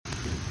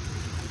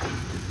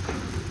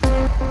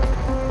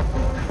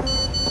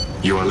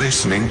You are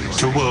listening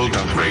to World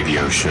Up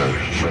Radio Show. World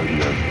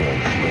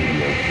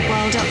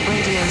Up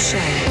Radio Show.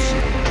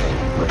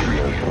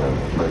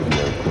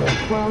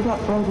 World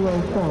Up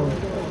Radio Show.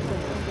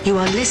 You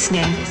are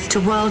listening to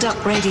World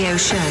Up Radio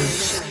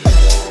Show.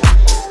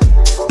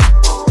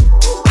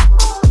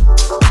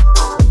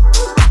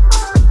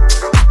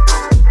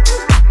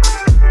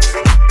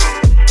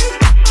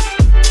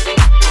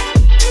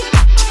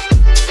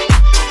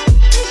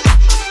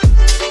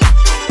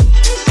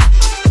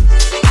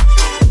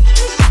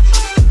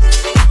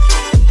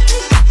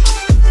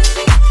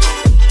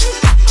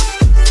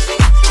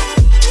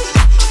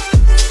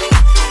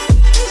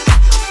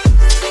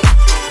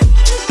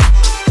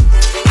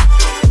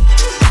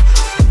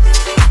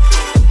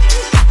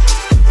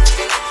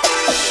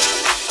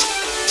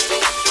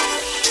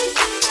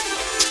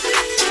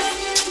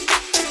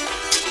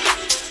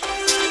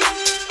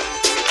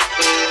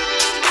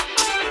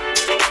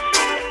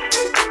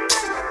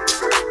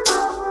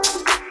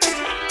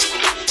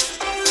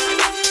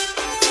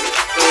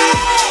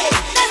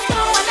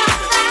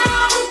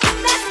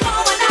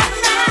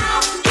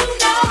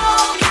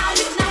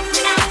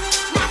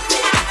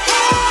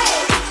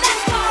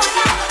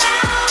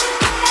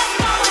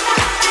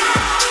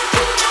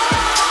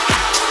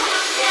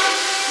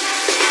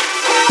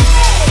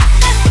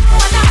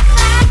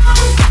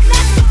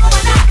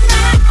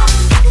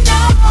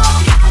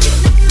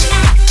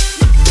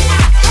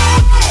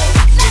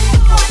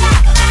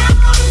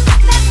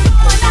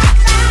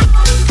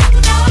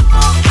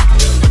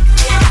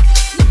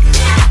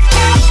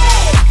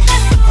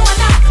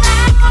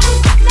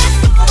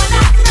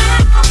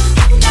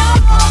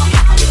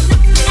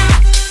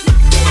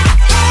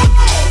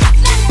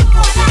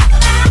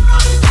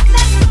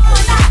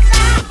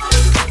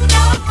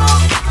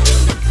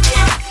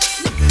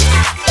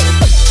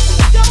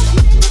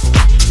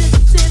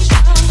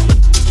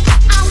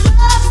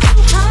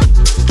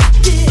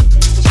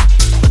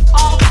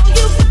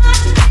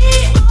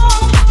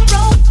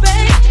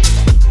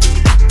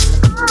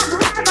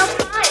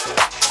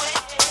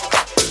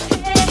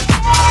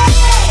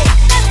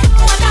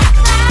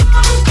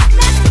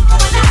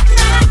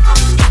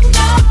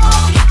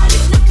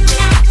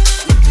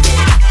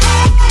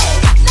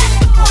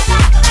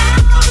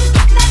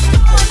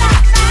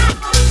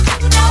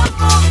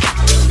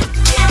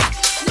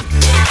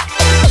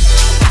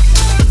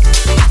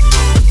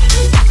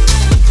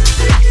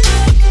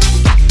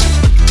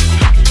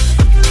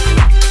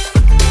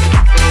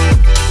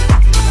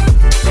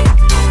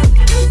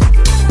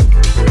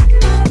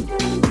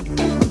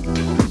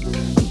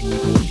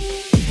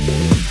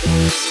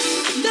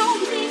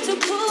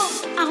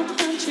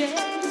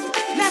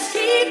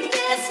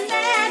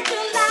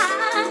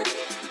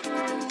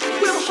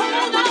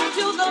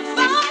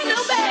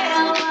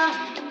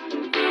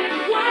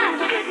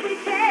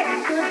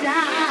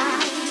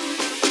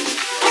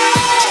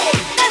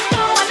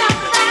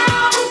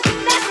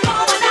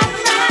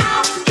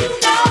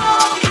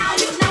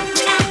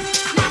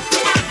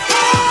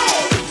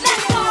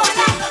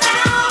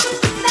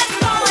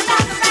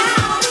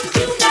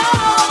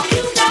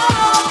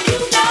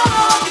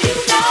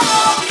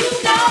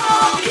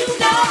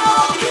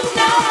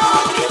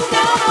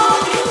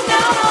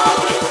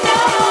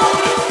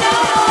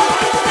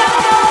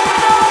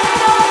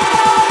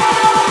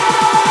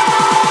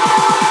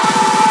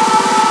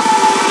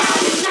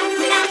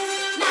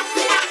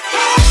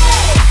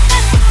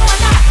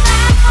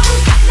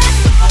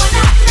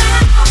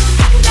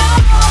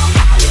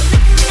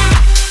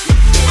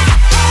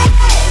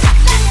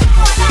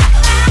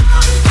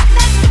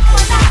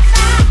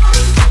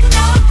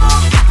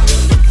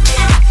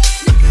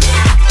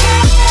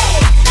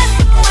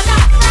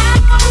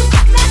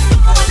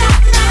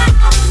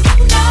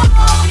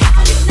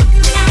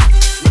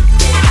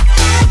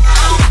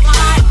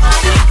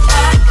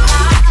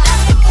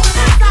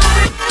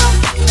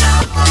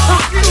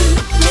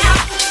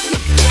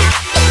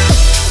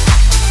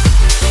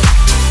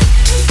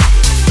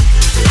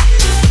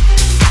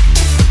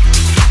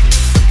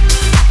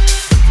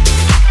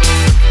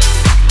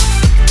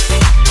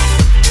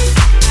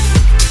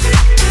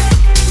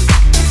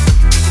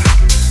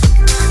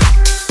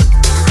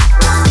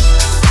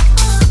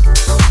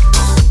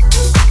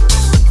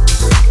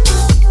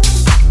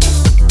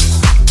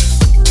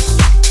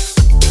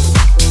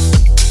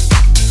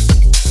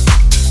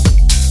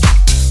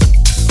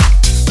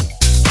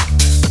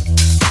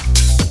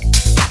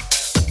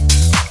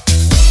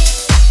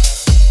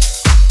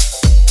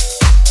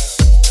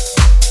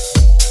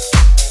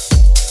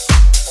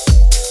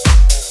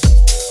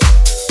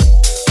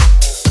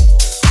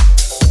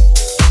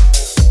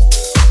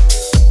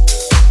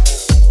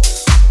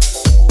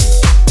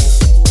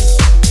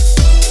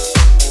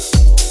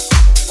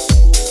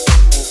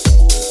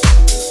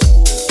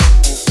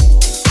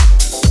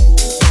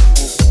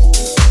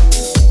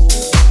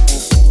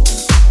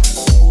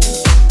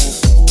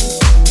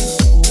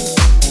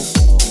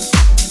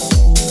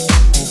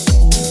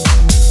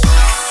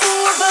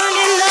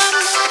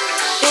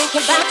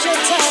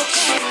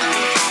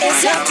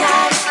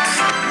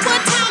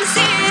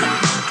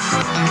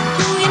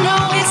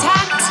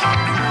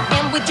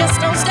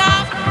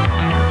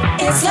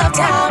 It's love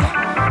time.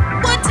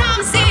 What time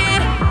is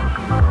it?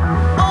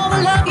 All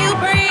the love you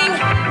bring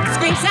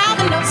screams out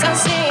the notes I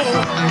sing.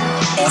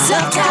 It's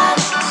love time.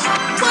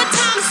 What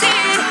time is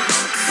it?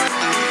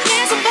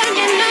 There's a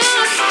burning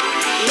love.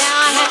 Now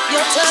I have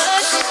your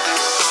touch.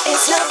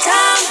 It's love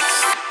time.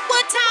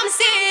 What time is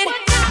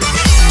it?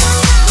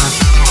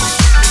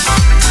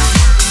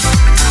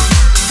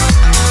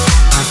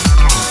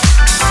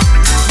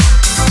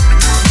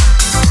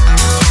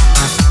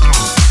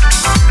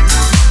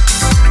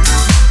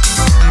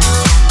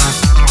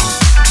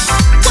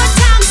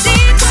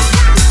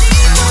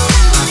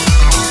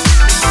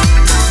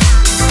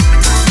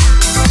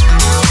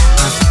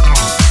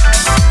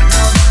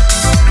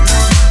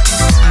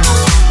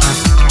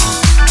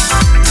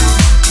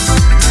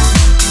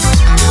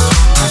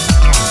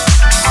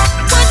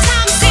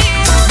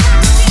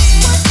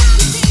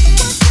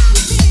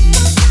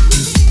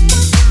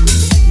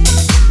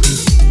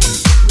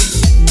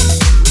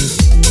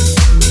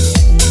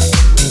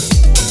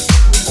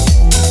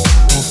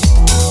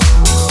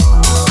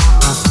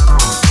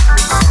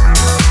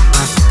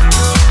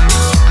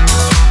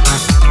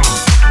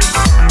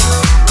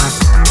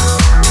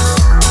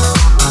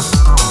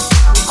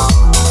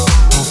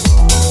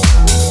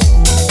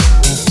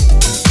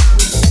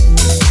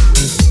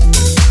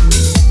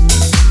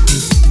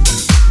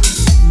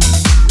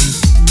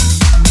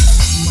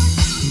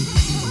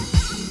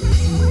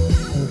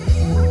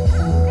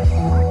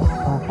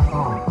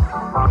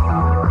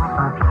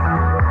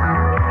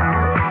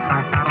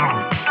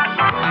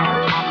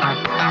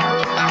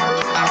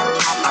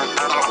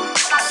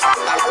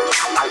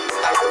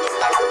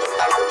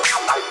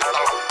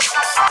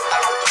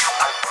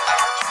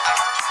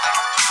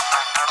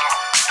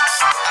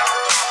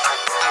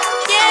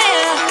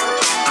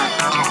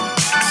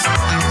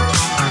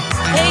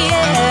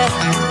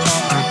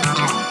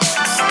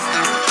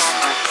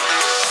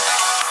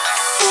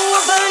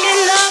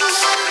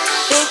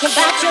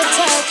 About your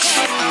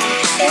touch,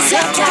 it's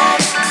love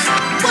time.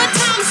 What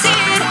time is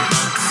it?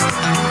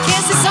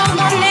 Kisses on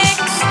my neck,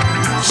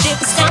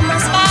 shivers down my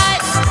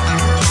spine.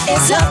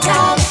 It's love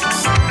time.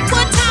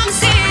 What time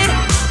is it?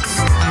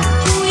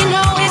 Ooh, you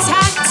know it's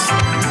hot,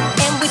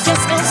 and we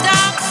just don't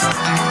stop.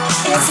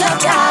 It's love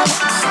time.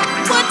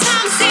 What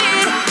time is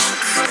it?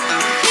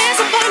 There's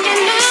a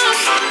burning love.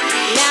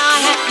 Now I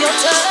have your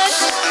touch.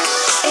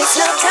 It's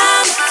love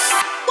time.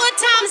 What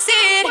time is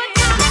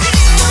it?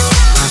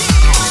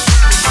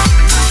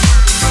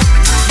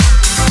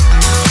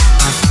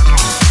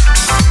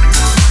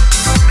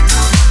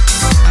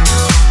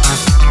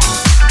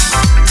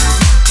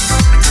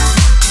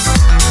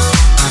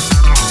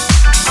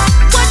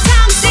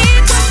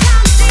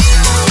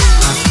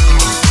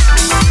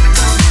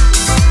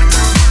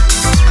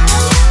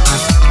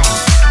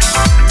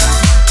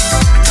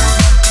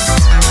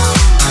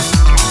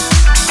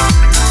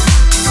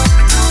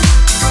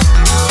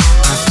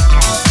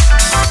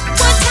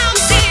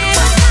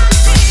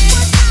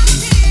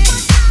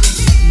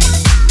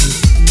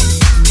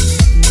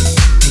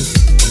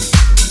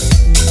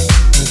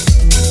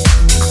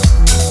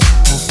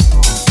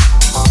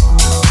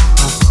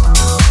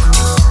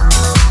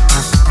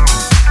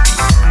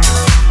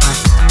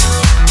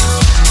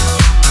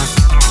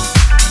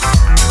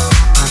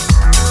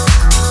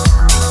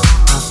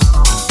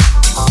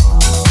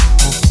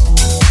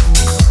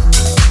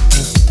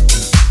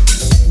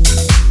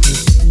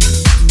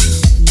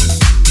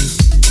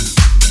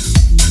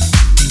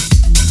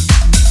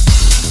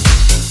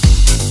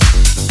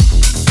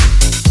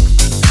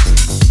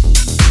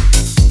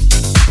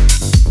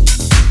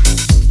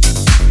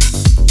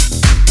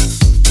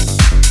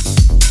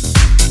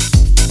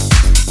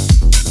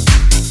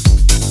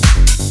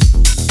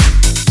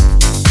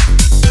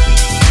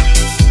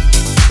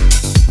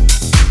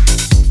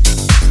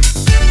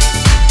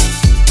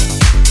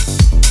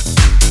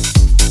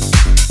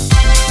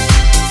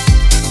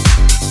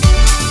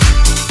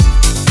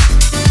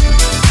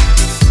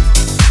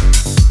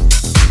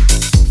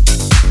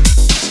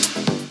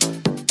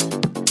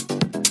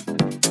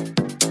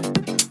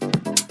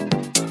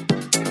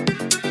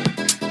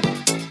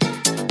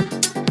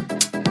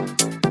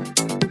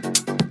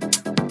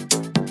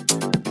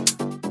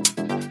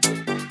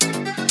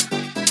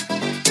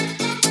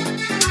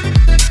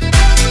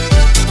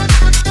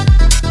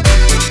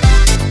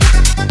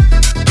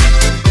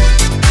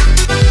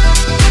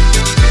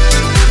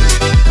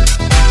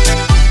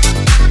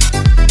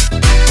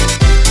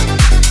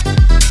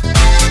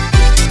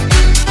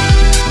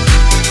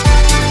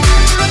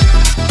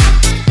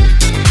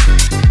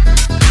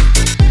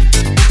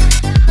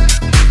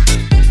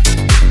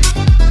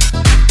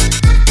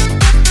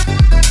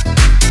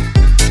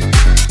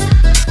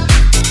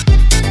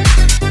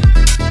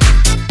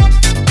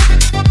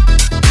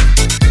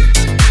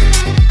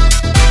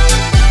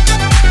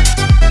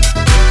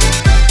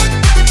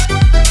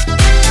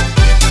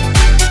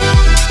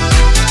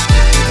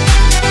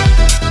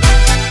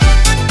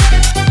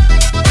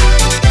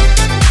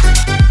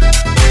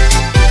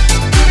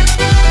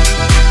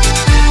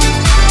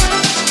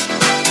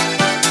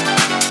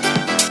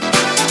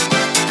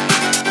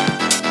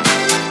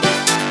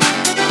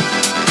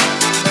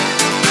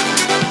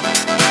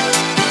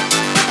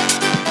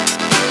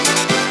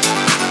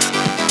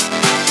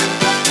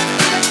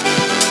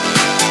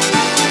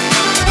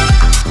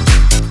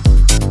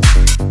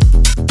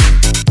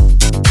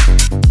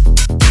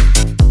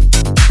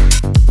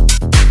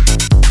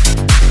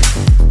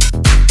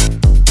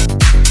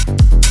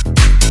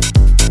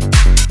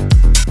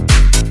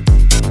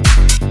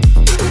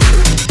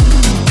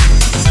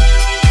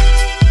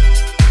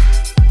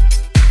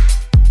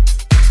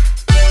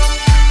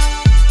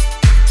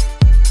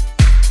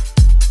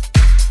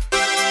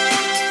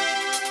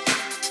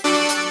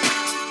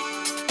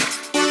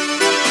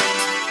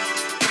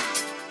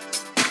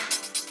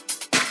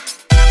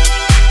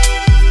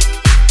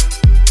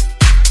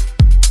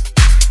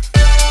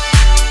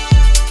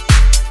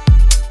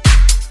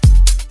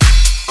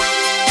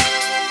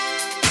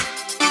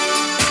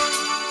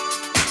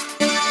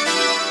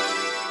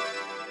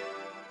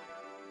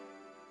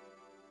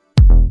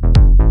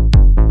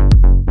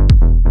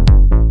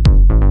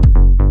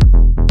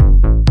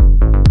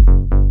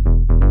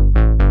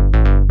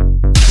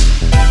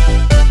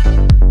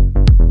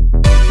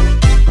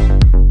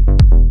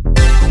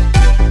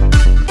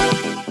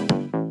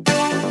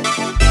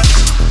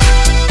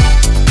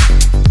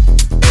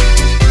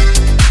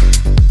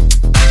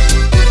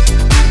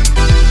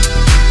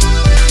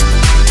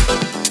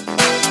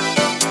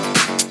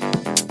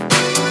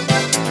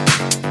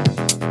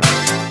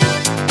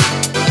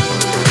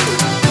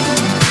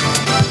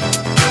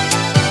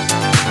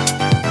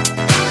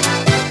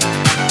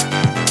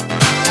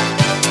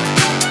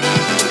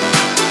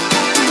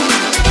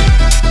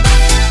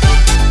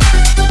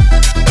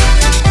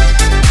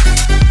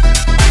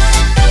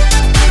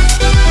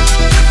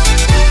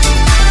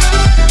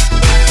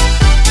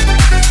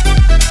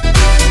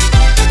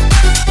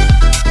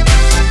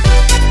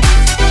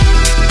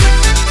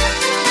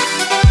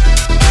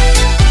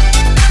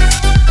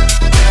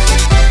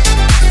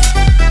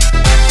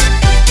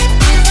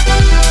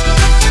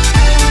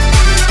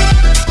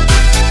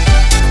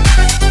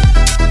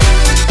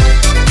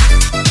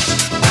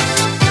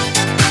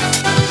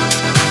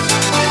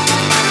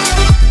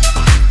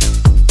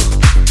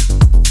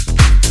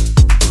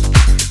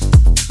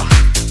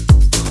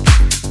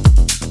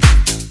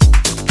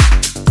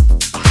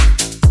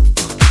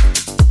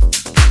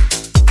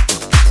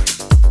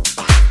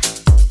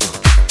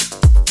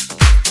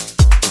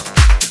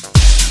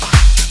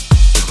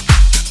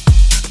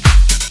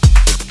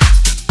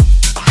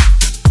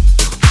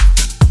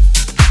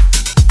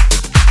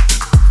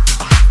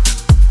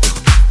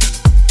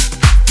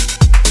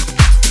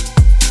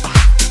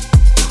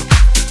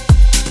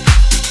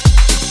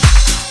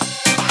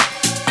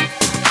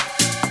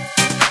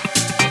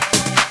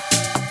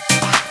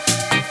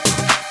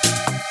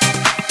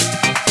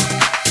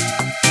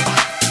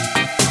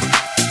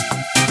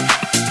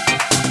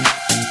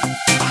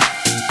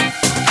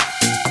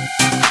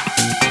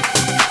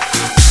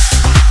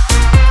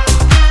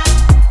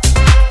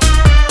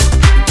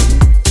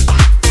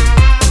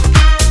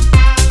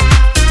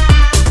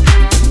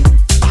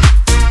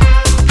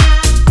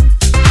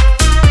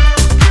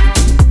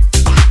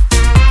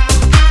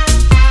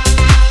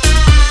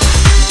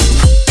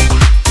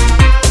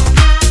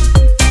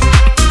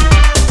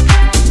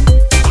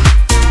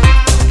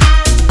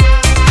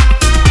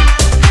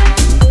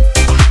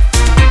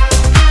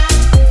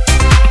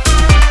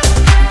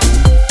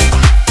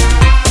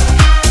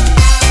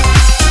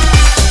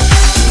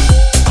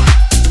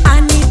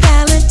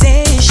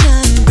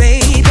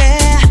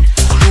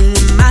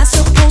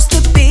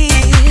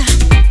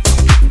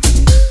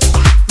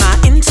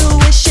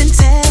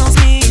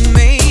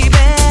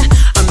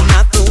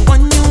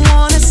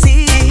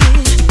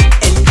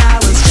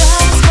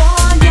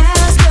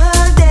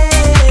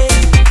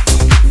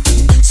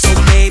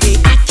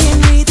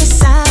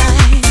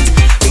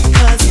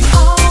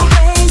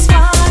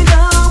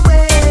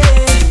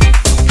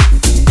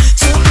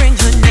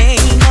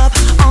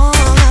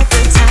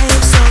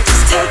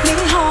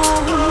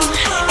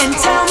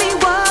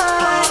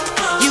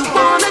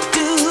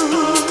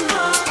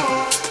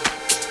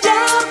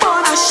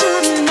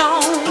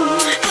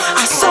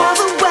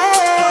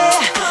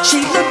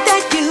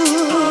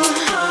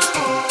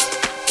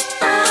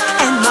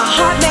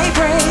 heart may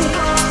break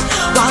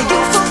while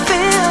you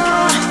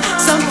fulfill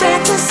some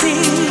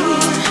fantasy.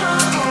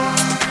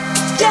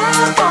 Yeah,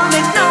 boy,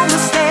 make no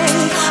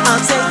mistake,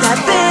 I'll take that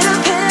bitter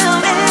pill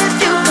if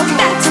you come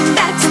back to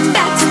back to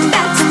back to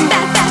back to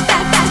back back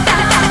back back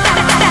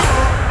back back.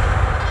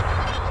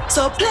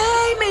 So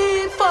play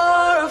me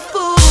for a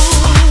fool.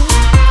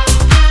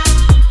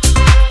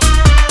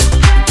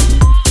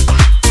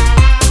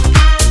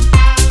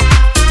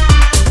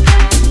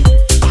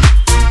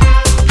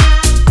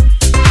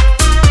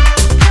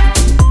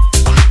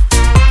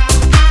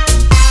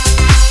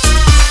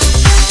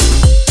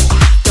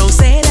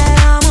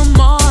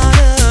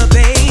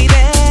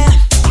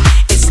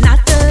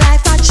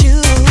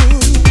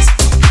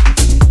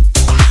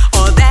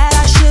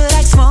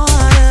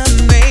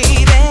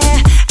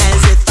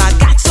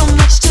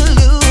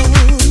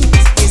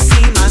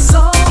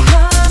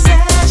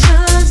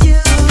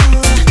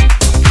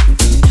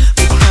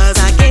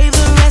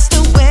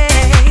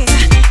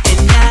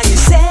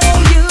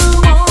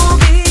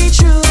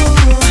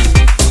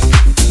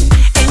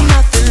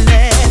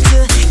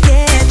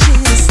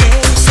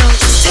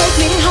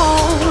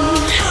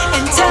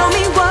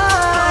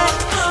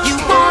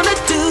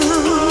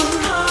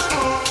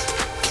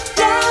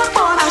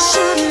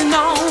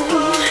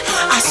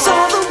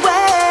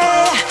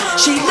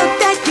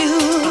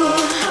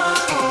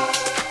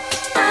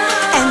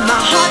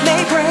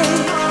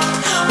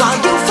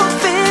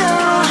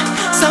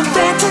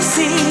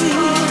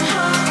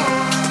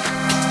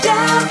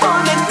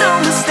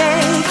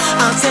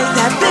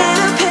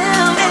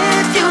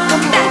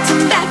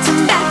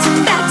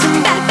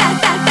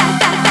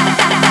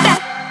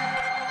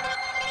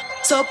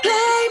 So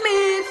play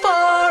me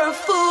for a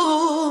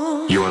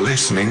fool. You are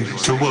listening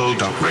to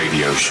World Up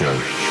Radio Show.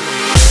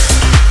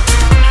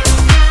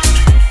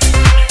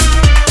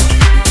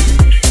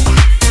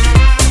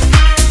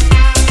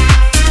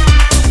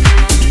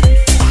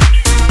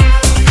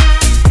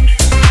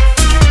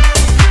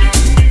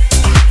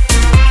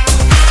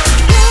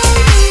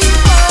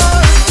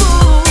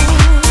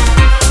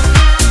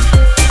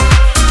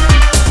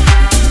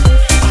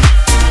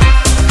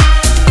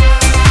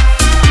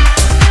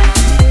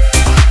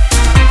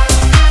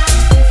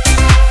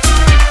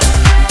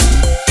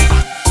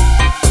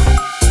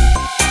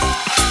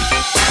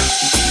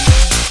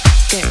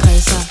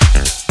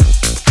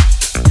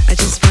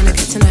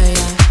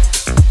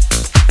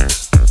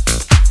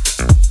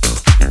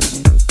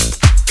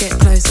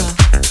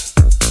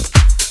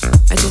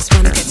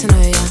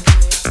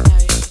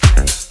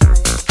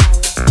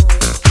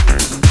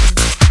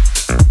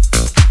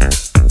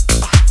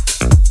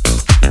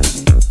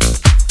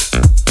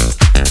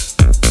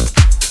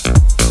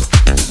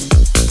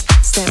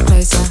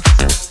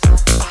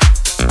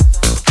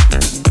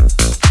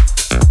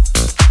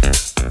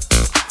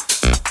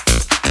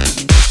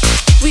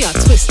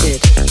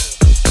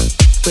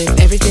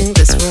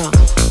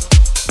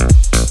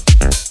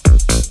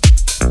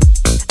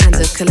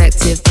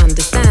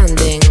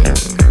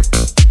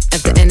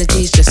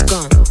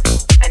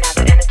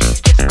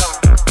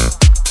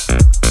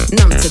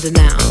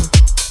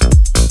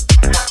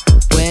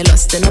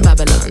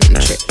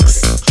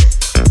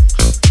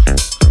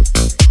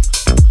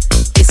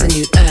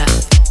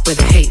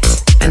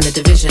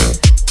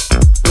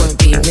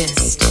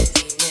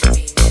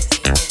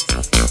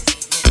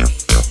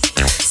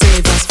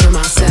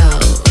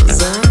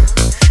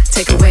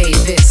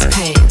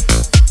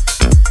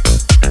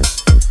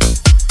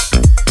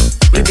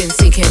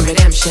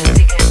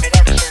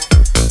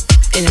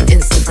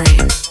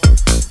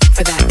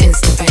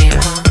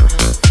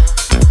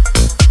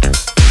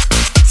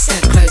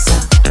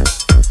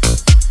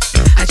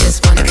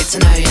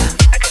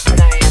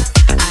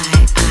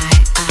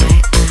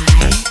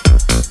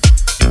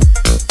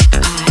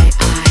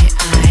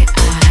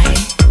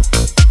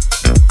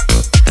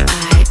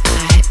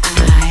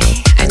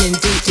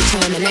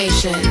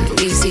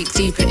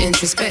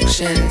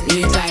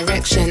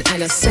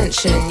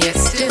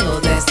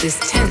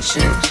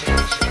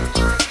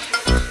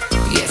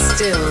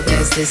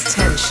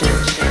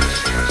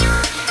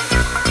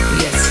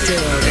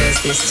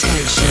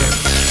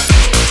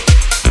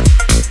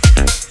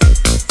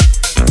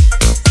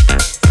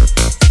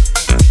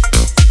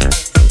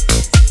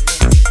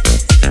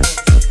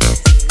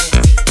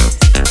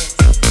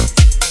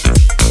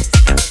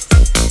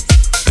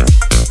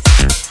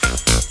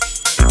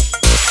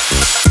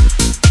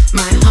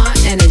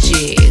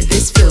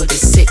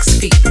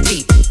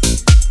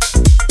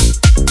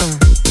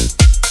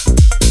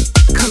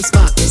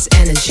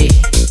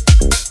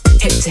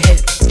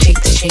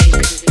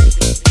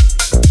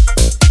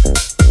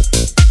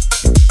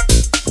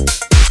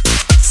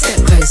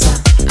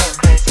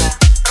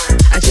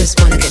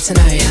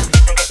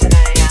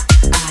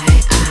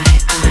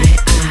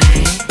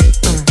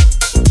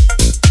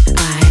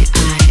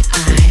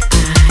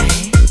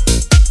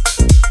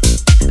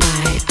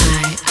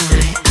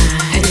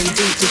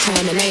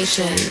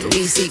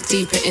 We seek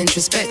deeper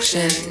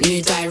introspection,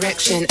 new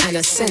direction and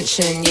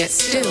ascension, yet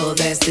still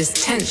there's this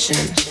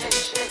tension.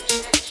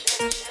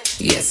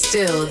 Yet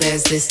still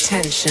there's this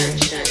tension.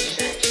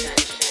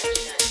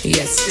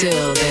 Yet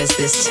still there's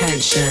this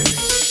tension.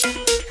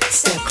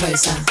 Step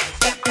closer.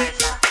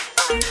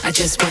 I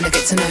just wanna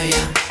get to know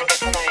ya.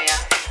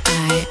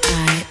 I.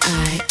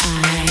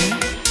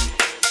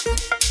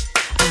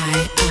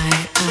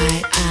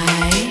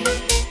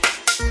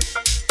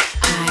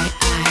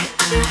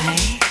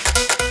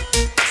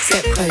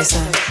 Step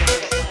closer.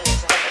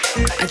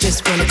 I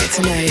just wanna get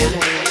to know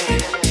ya.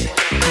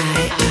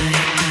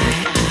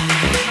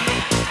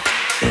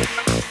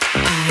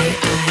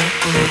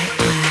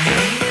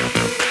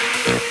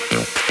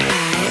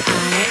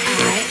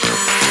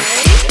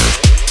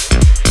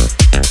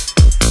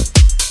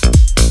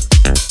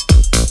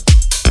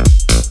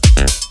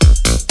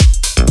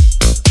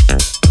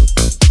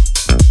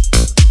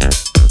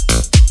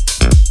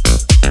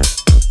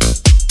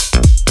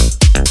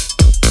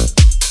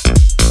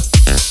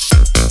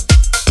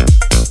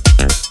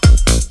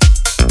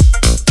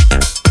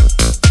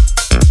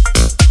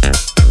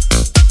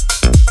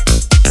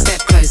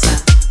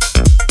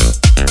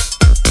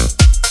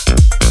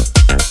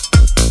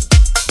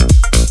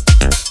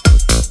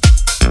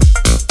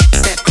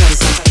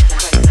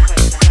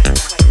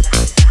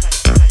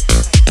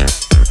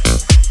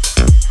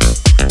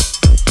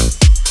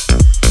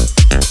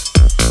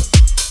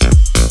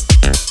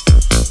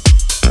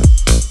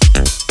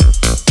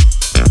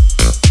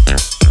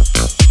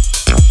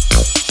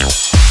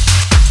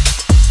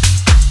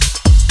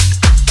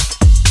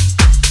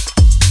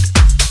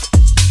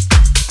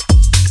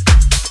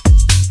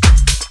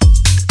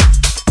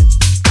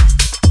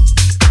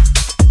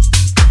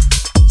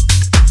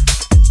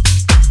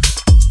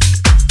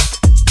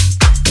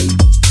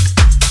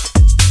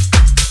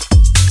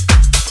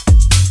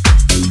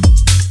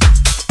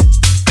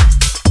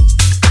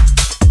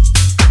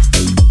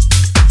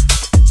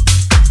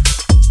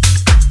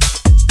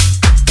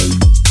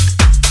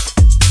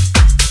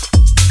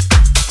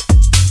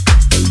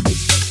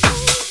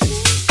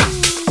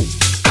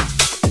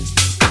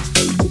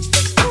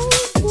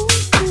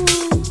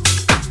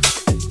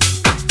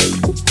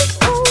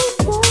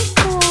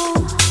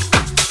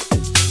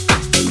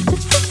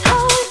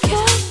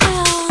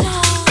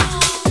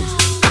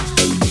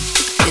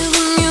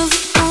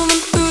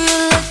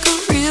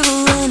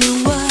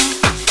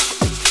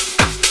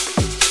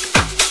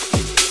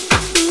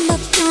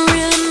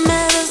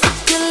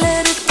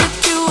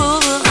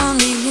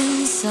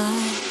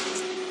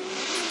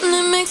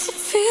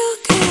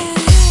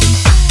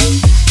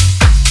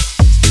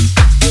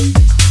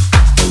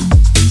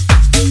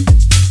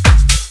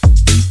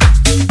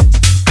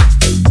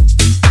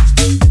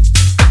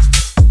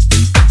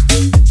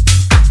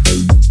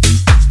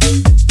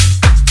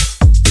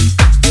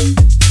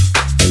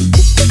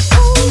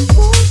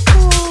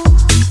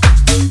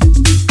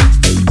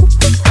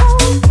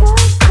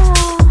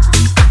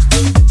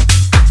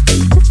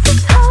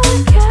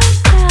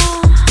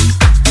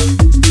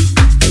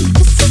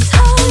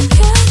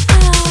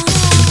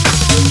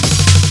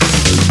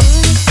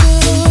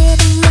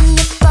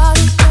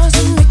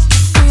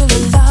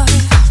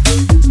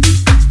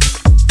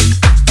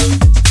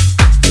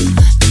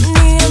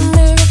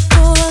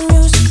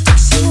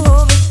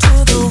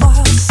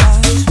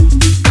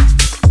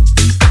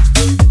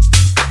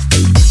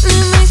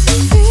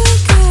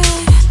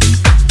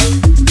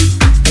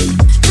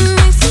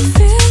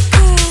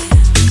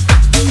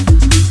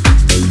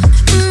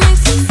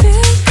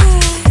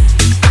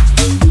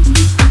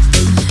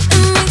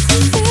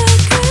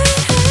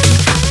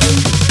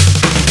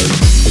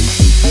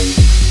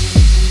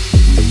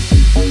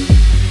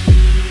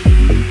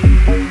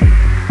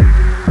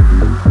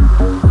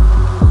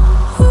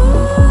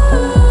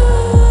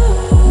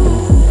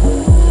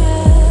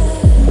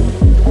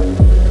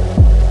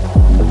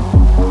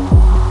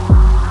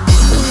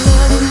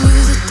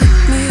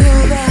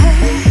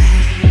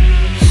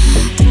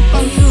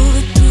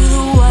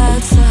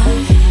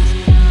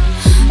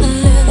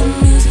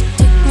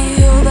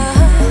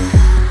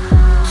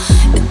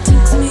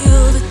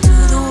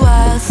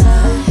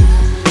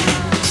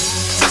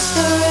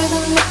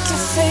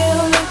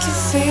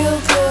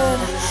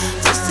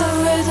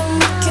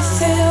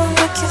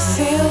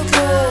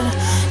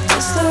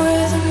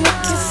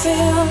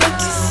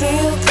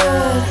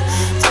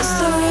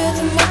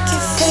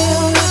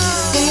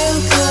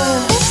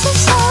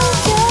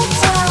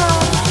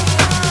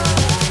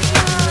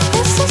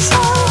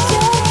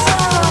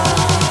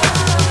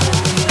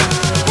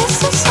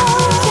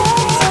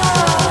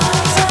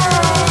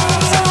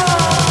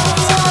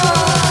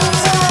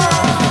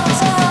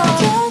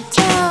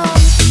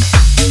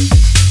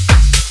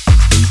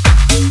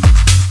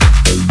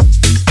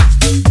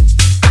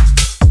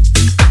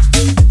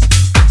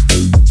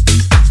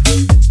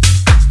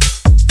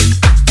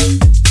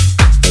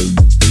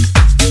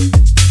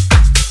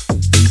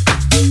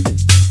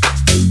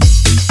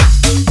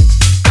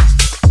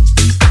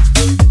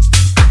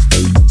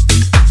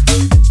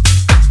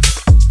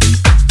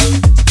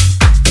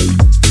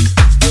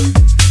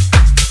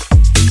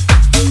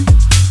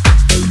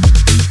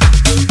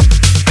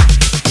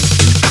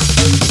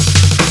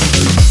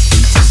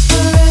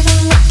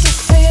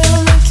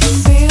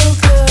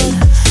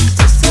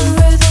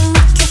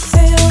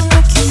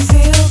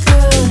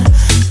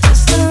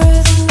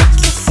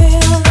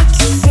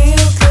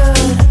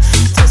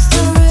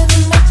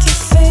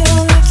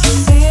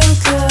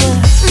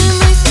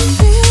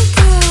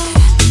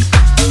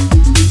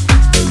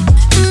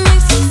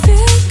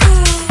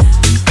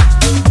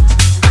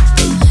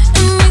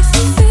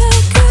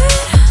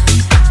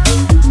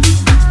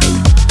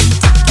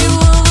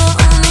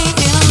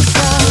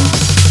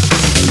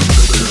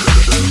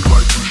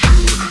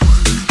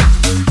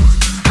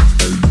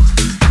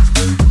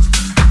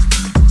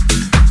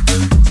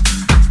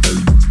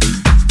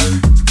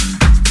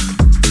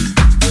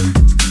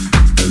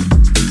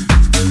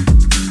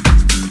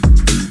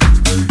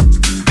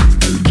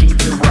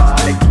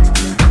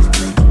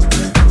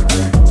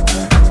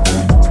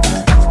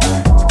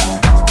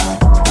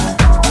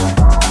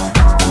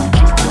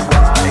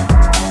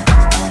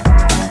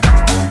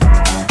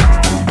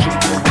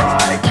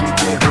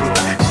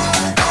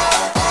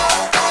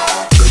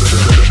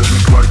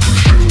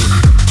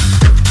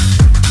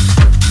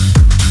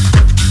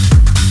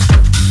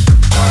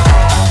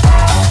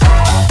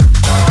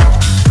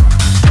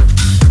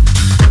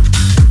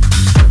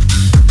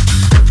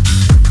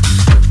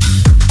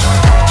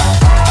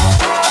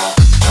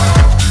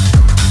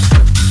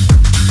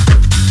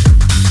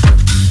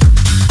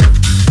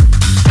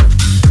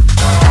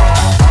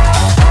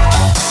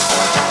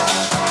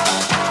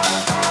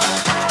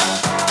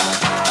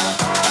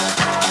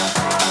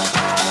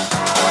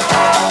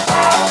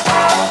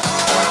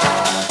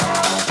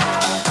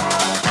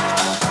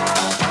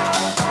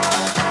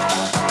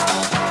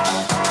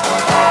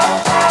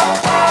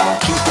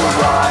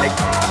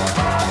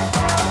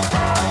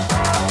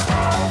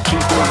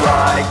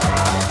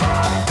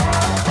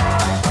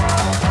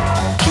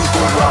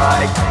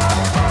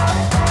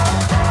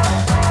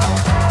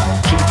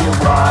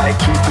 right,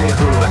 keep it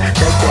hood.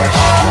 Shake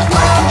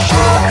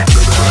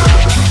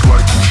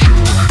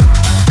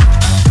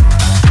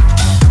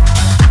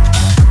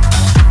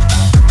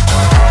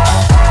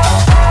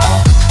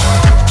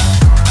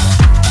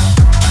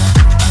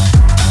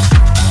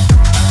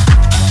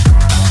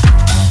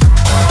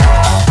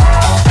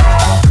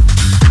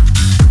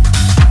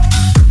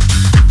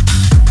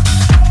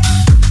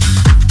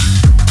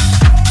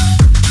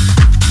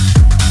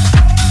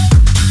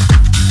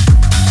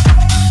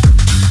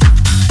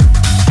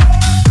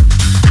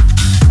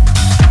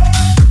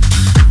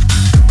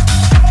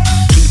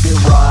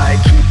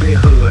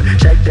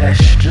that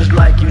just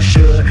like you should. Just like you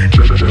should.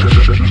 Just like you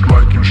should. Just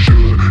like you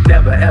should.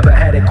 Never ever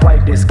had it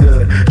quite this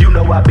good. You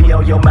know I be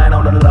on your mind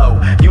on the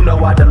low. You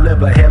know I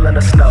deliver hell in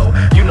the snow.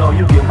 You know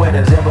you get wet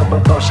as ever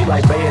before. She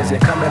like, bae, is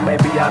it coming?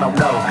 Maybe I don't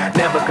know.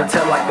 Never could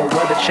tell like the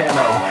Weather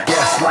Channel.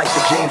 Yes, like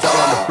the jeans all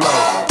on the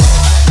floor.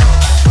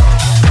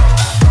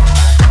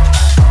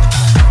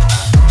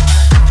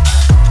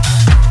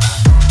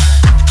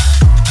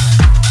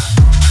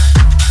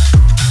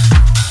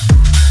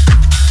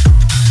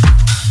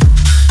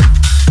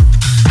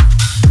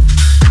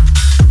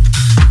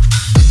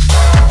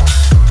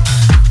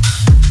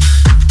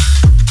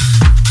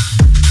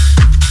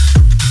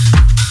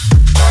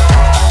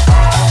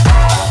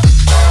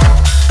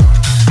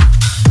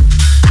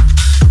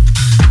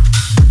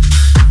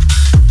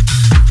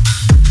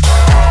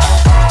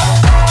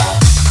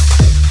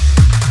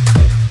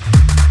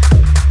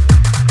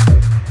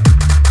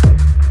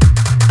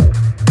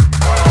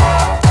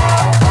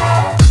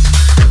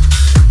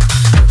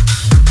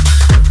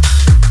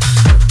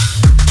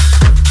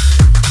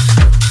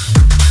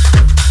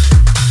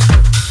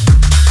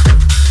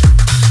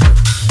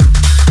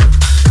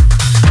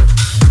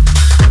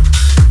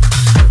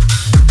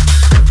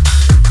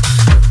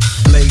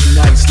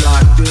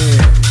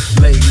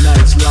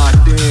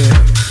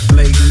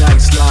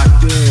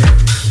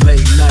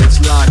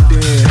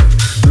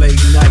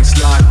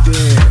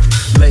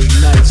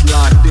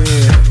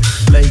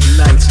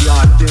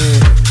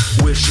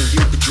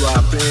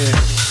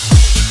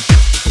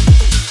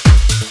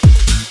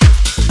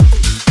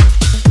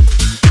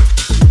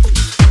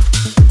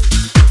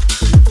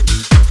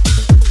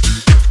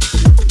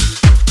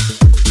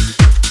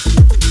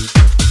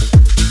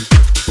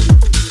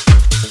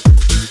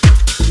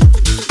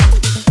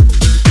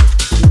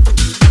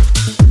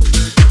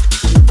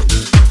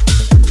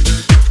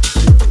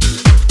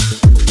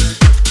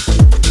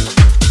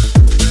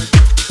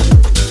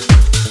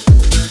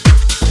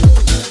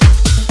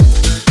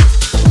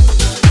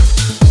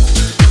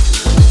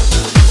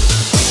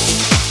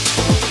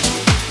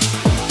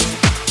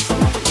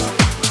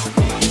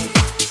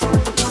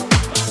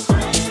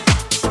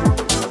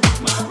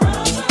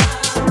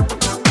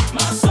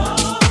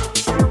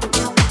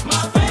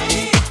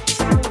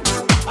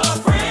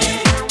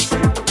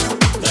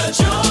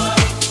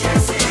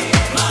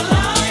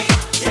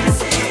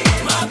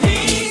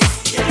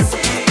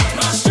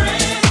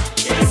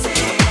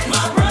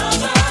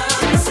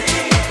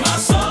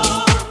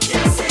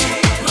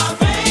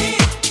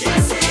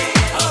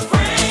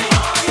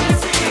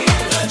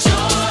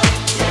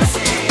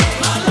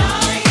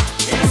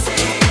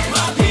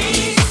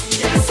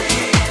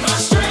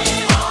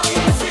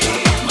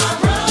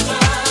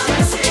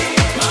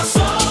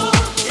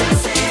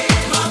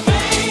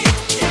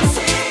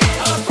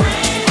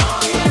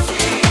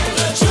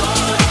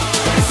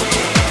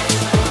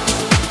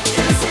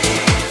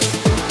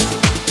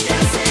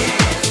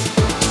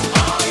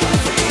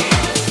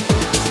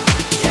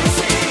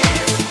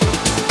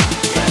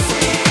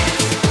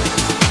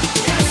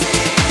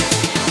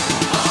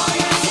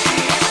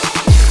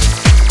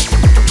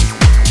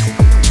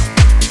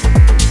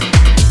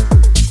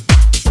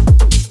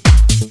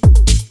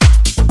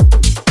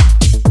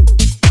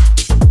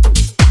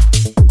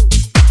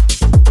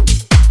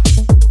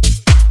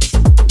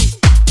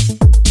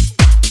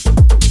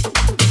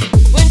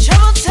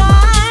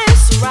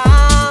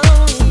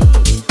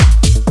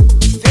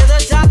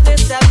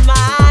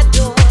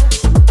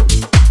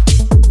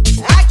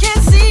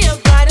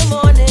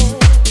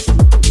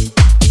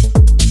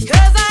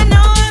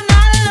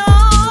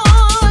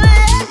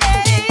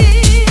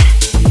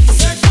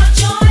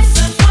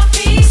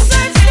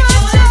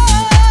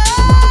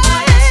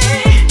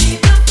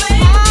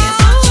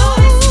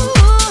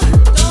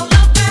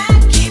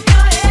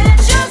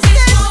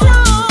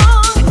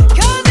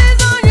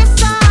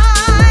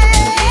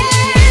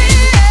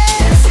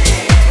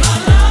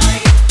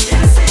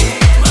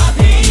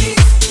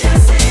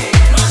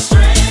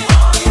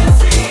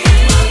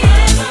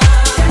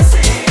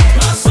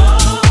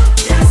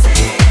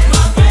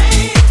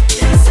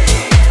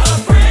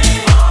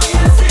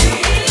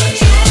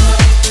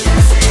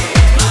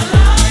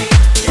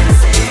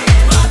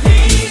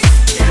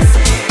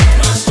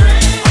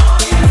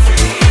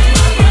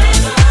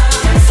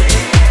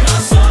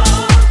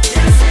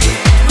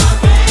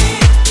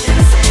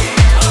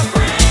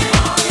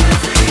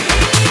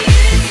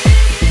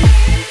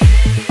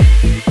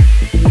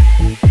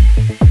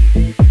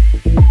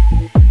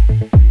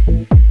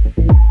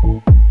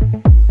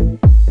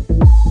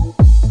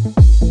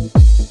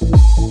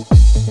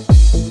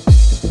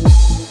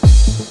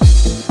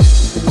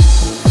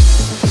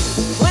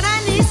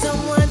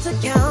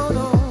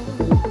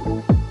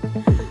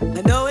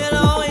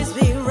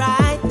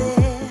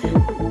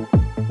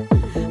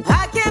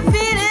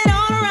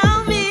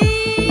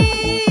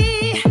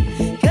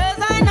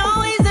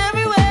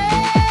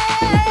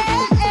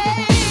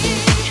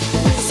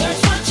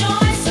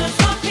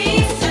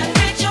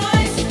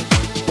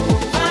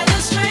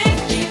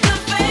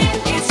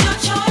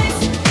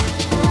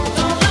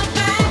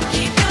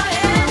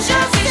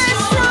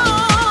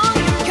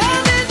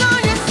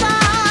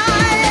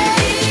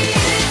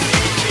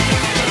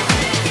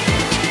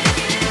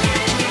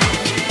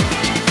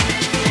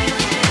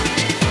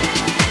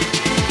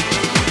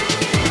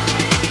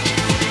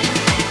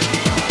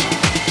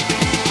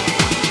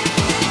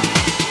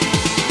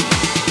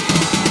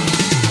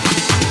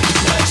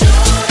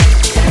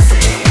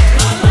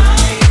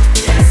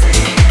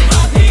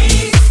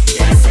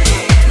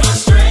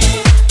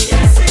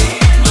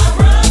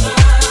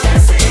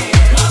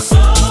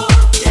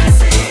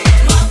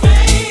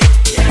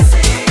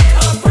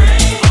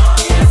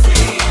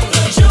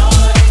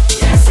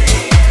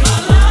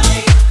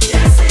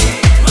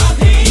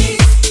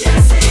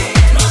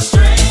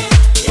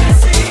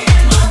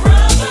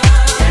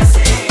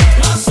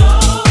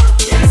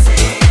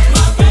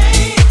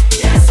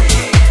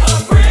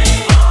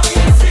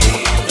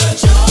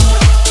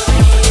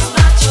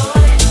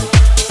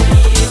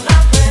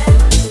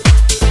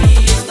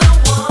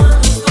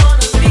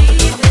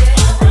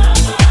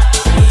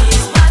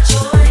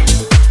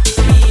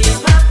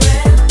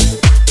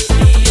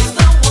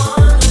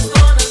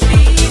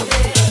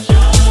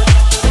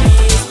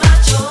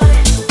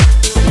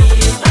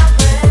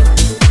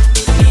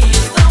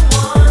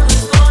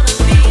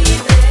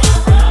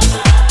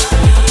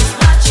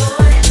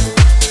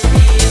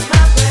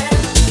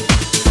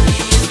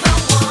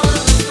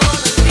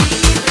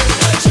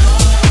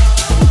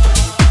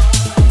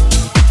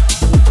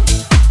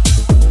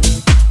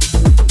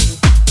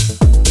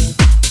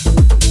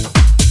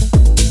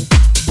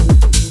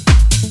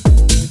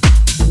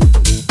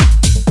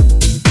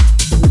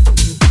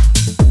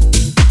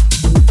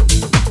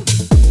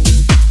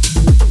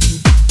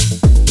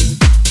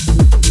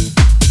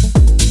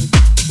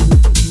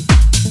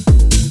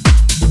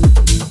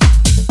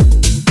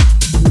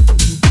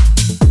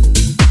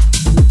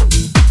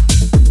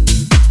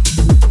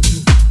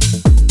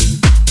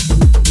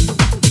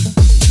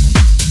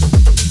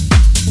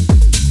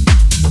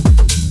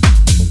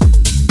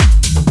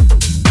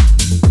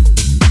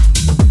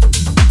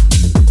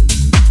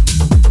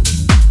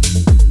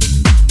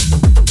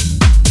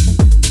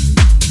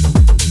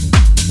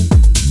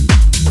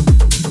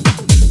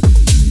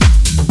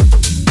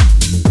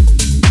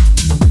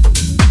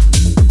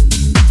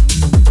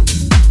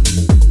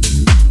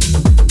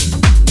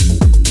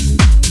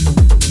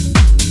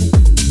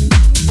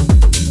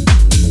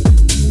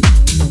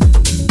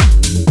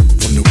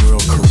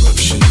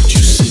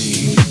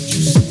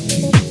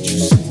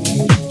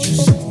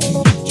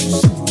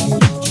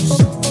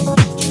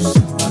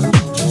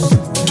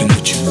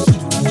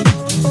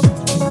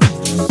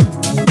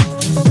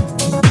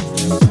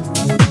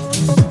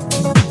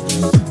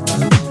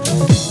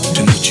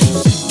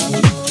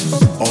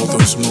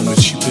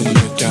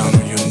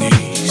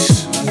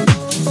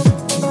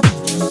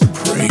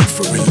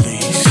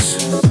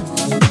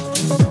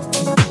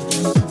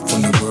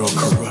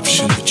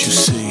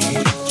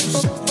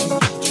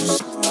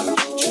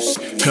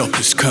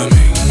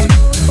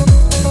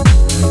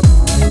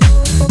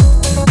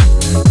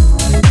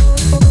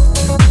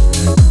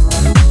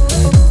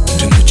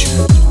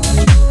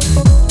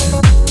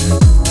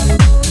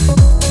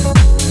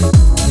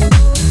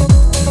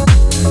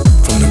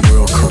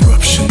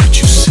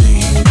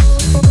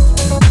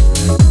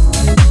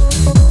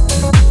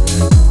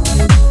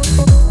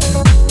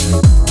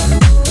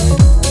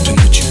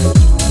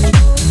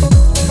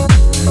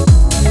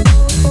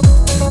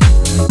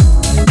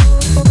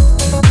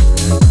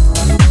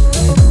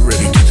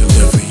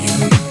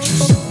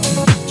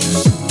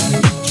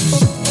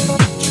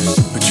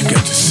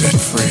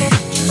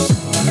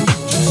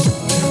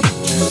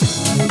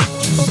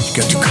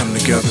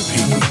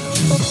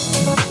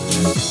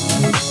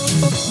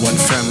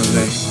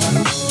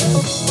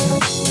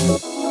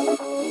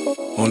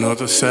 On the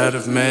other side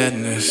of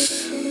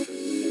madness,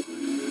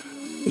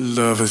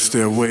 love is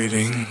there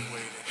waiting,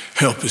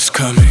 help is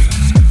coming.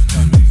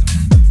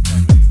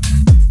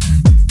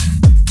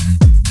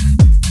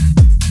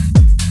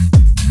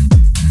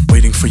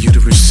 Waiting for you to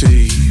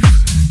receive.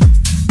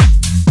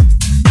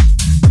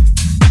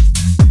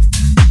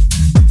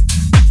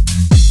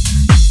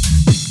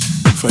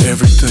 For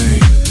everything.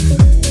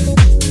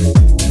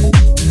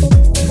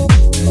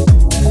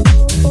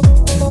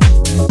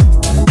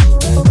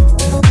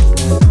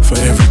 For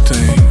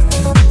everything.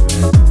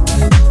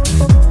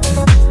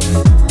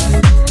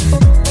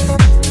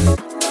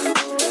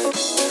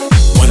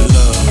 One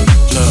love,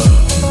 love,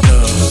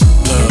 love,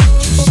 love,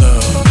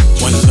 love.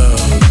 One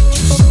love.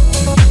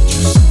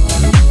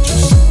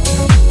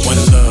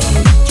 One love,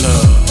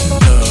 love,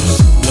 love,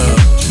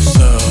 love,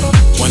 love.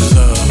 One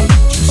love.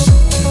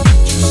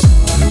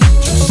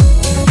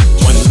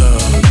 One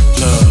love,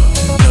 love,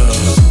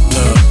 love,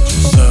 love,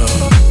 love.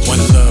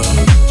 One love.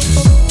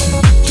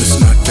 Does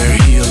not their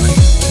healing.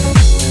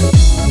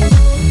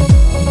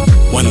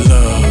 One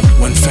love,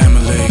 one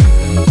family,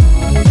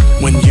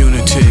 one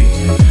unity,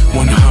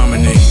 one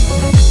harmony.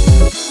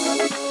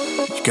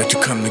 You got to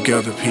come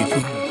together,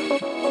 people.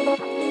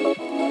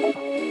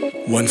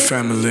 One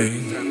family.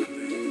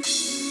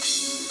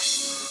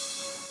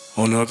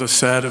 On the other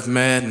side of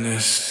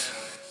madness,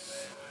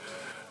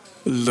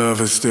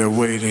 love is there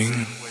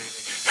waiting.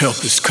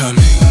 Help is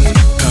coming,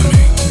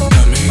 coming,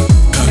 coming,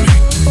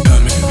 coming,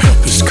 coming.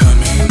 Help is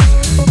coming.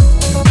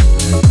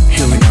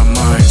 Healing our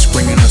minds,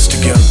 bringing us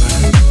together.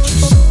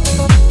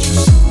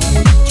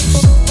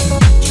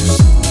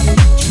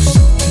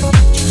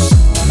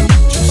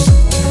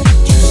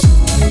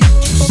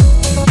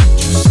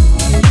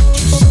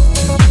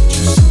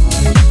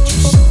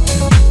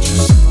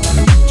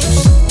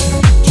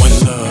 One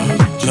love,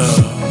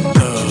 love,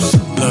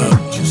 love, love,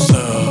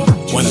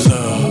 love. One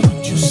love.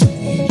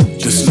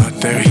 Does not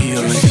their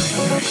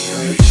healing.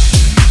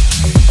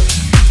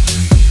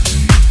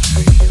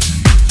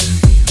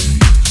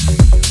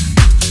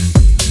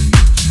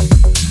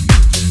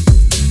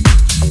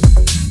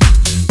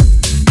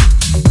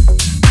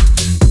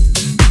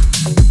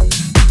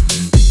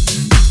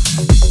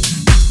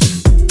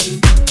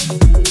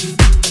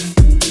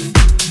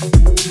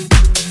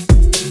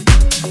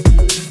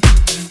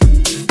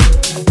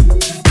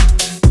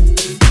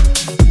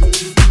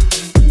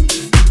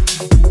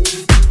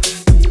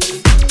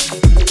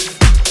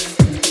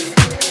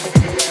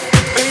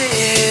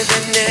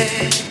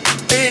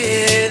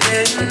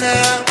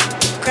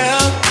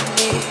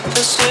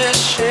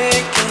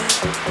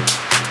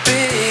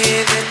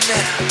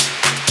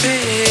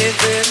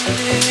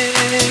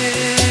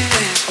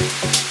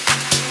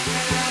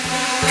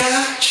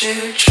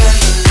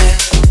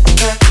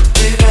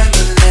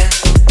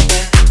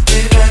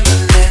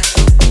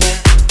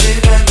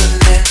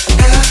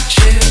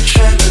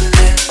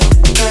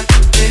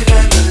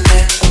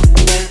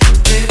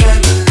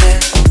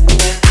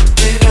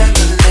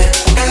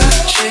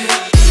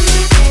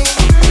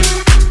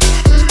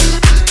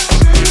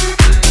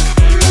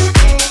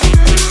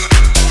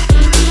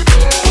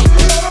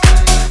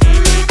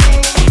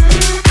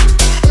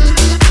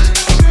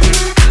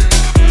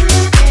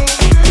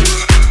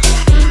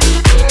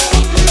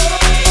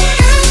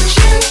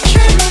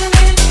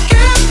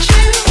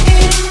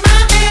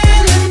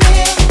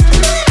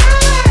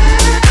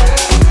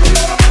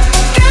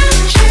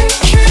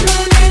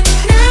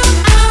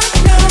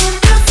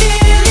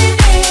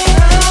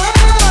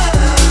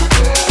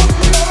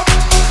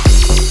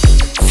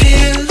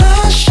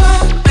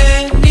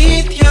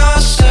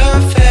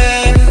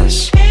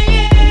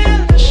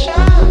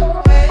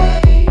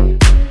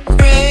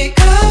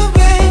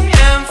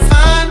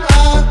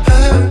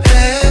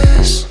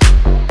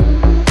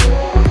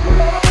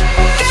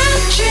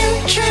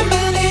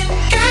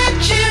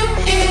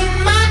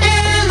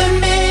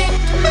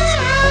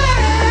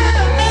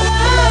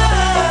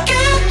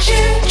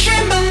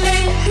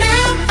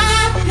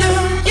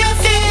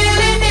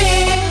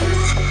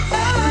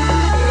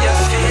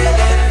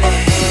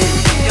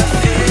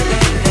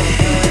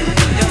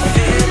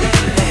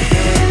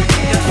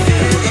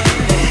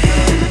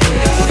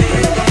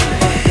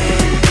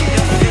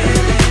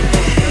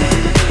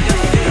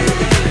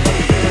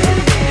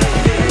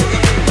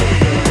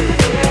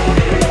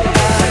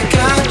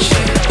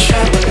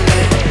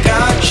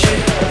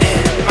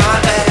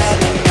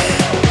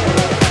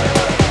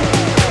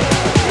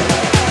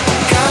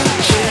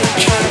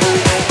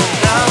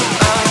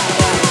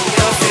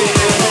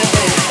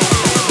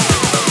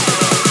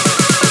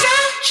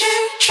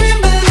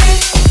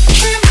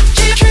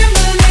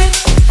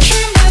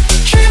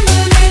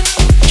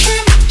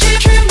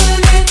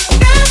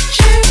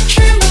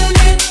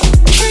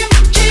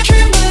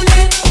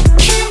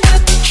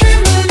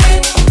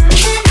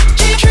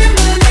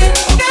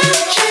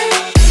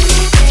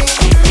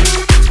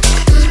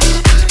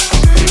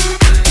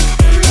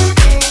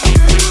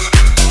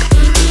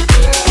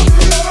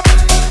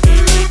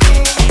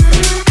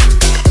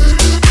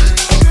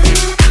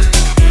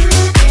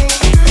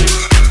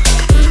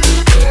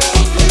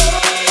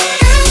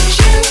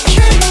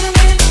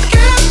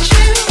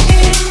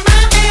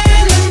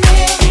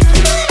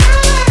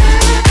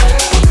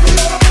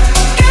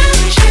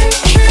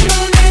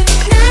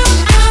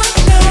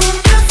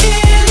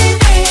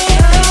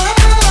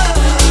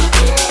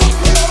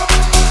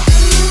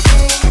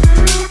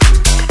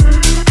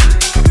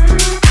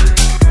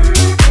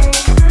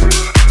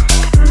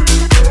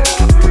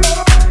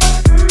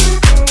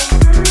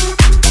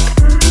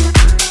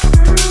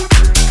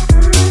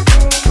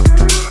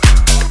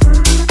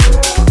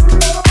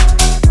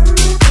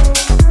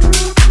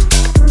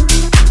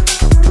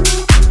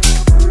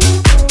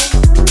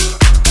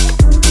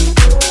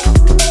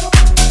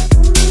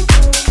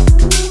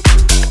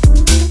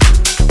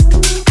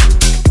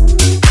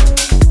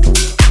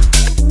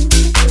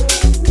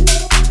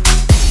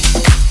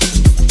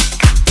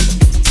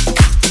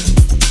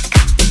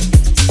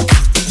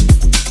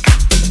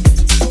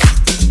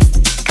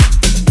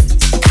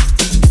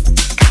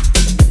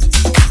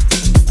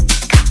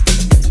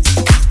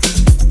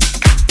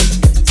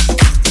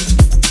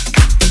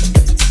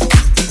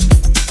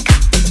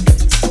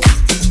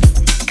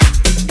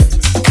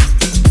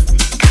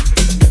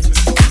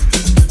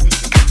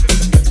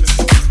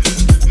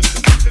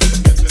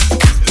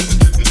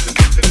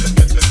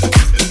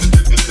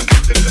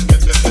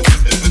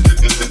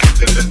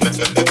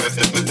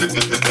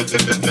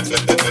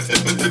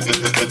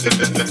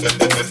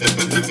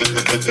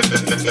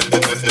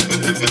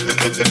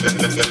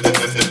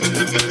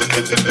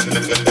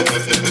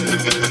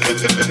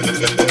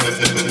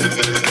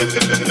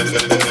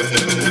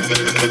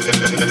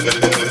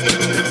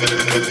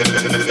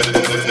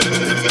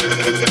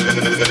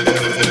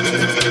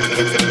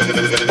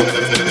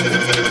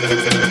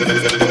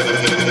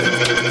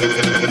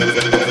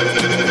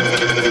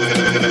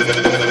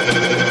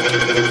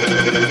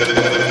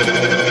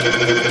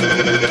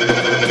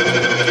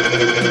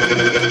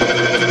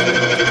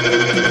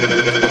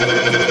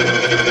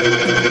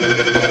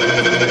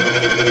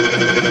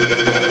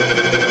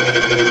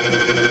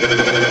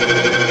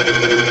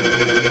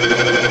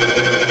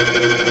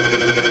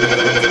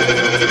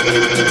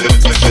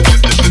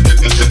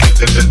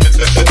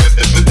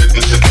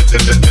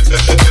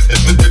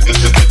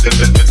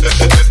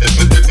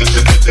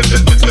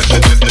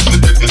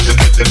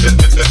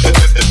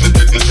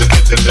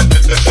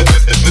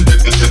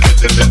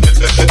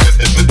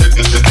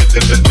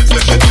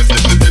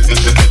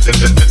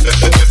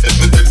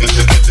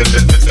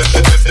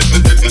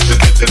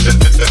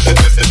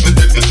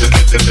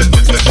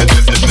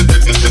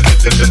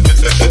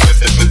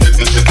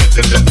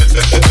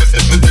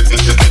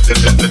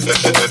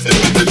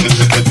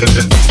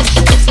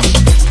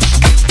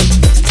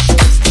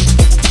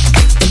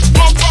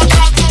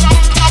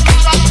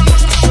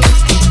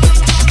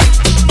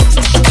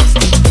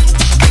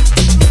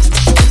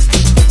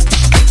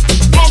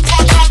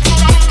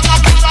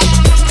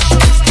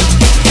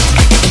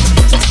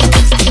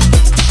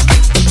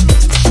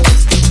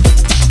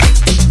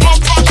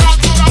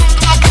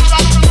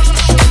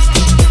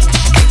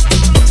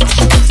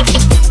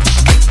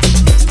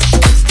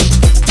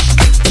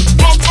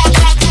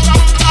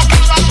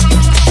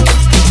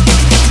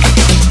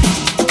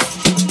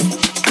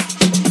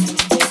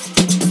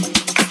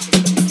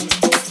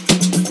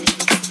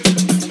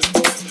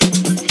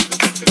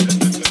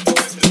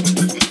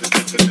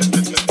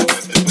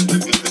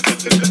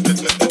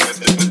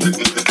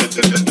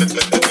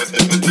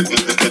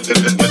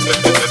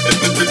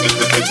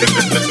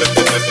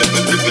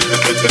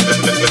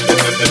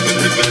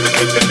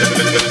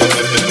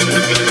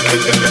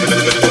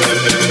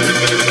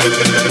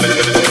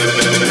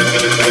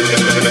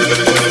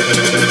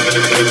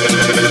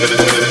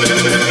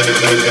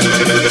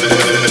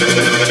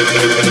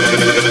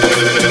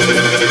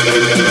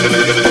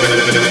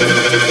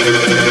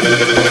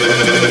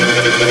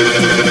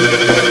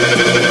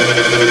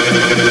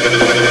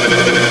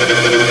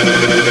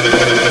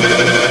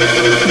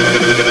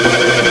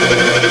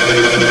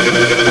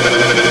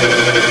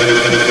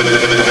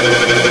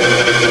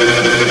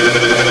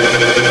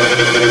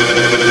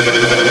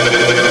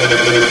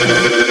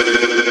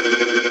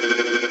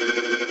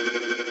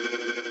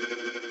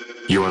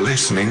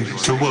 listening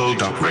to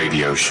World Up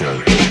Radio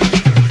Show.